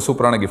வழங்கும் ஒரு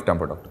சூப்பரான gift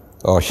Amba doctor.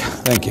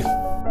 Thank you.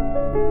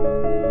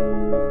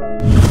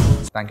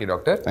 Thank you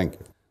doctor.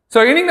 Thank you. So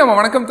இன்னைக்கு நம்ம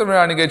வணக்கம்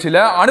தமிழா நிகழ்ச்சியில்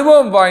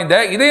அனுபவம் வாய்ந்த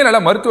இதயநல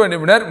மருத்துவ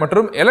நிபுணர்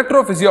மற்றும்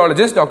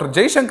எலக்ட்ரோபிசியாலஜிஸ்ட் டாக்டர்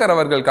ஜெய்சங்கர்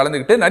அவர்கள்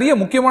கலந்துக்கிட்டு நிறைய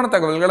முக்கியமான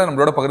தகவல்களை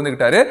நம்மளோட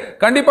பகிர்ந்துக்கிட்டாரு.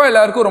 கண்டிப்பா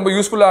எல்லாருக்கும் ரொம்ப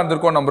யூஸ்ஃபுல்லா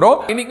இருந்திருக்கும் நம்புறோம்.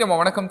 இன்னைக்கு நம்ம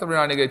வணக்கம்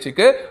தமிழா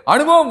நிகழ்ச்சிக்கு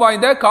அனுபவம்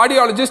வாய்ந்த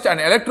cardiologist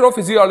and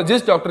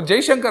electrophysiologist doctor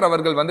Jaishankar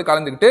அவர்கள்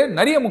கலந்துக்கிட்டு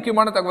நிறைய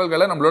முக்கியமான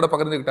தகவல்களை நம்மளோட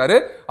பகிர்ந்துக்கிட்டாரு.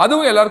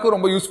 அதுவும் எல்லாருக்கும்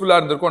ரொம்ப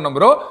யூஸ்ஃபுல்லா இருந்திருக்கும்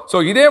நம்புறோம்.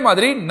 ஸோ இதே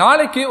மாதிரி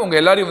நாளைக்கு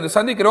உங்க எல்லாரையும்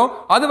சந்திக்கிறோம்.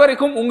 அது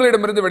வரைக்கும்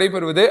உங்களிடமிருந்து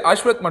விடைபெறுவது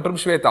அஸ்வத் மற்றும்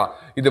ஸ்வேதா.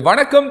 இது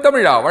வணக்கம்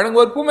தமிழா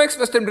வழங்குவோர்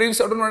பூமெக்ஸ் வெஸ்டர்ன்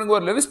ட்ரீவ்ஸ் உடன்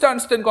வழங்குவோர் லெவிஸ்டா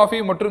இன்ஸ்டன்ட் காஃபி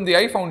மற்றும் தி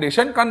ஐ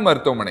ஃபவுண்டேஷன் கண்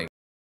மருத்துவமனை.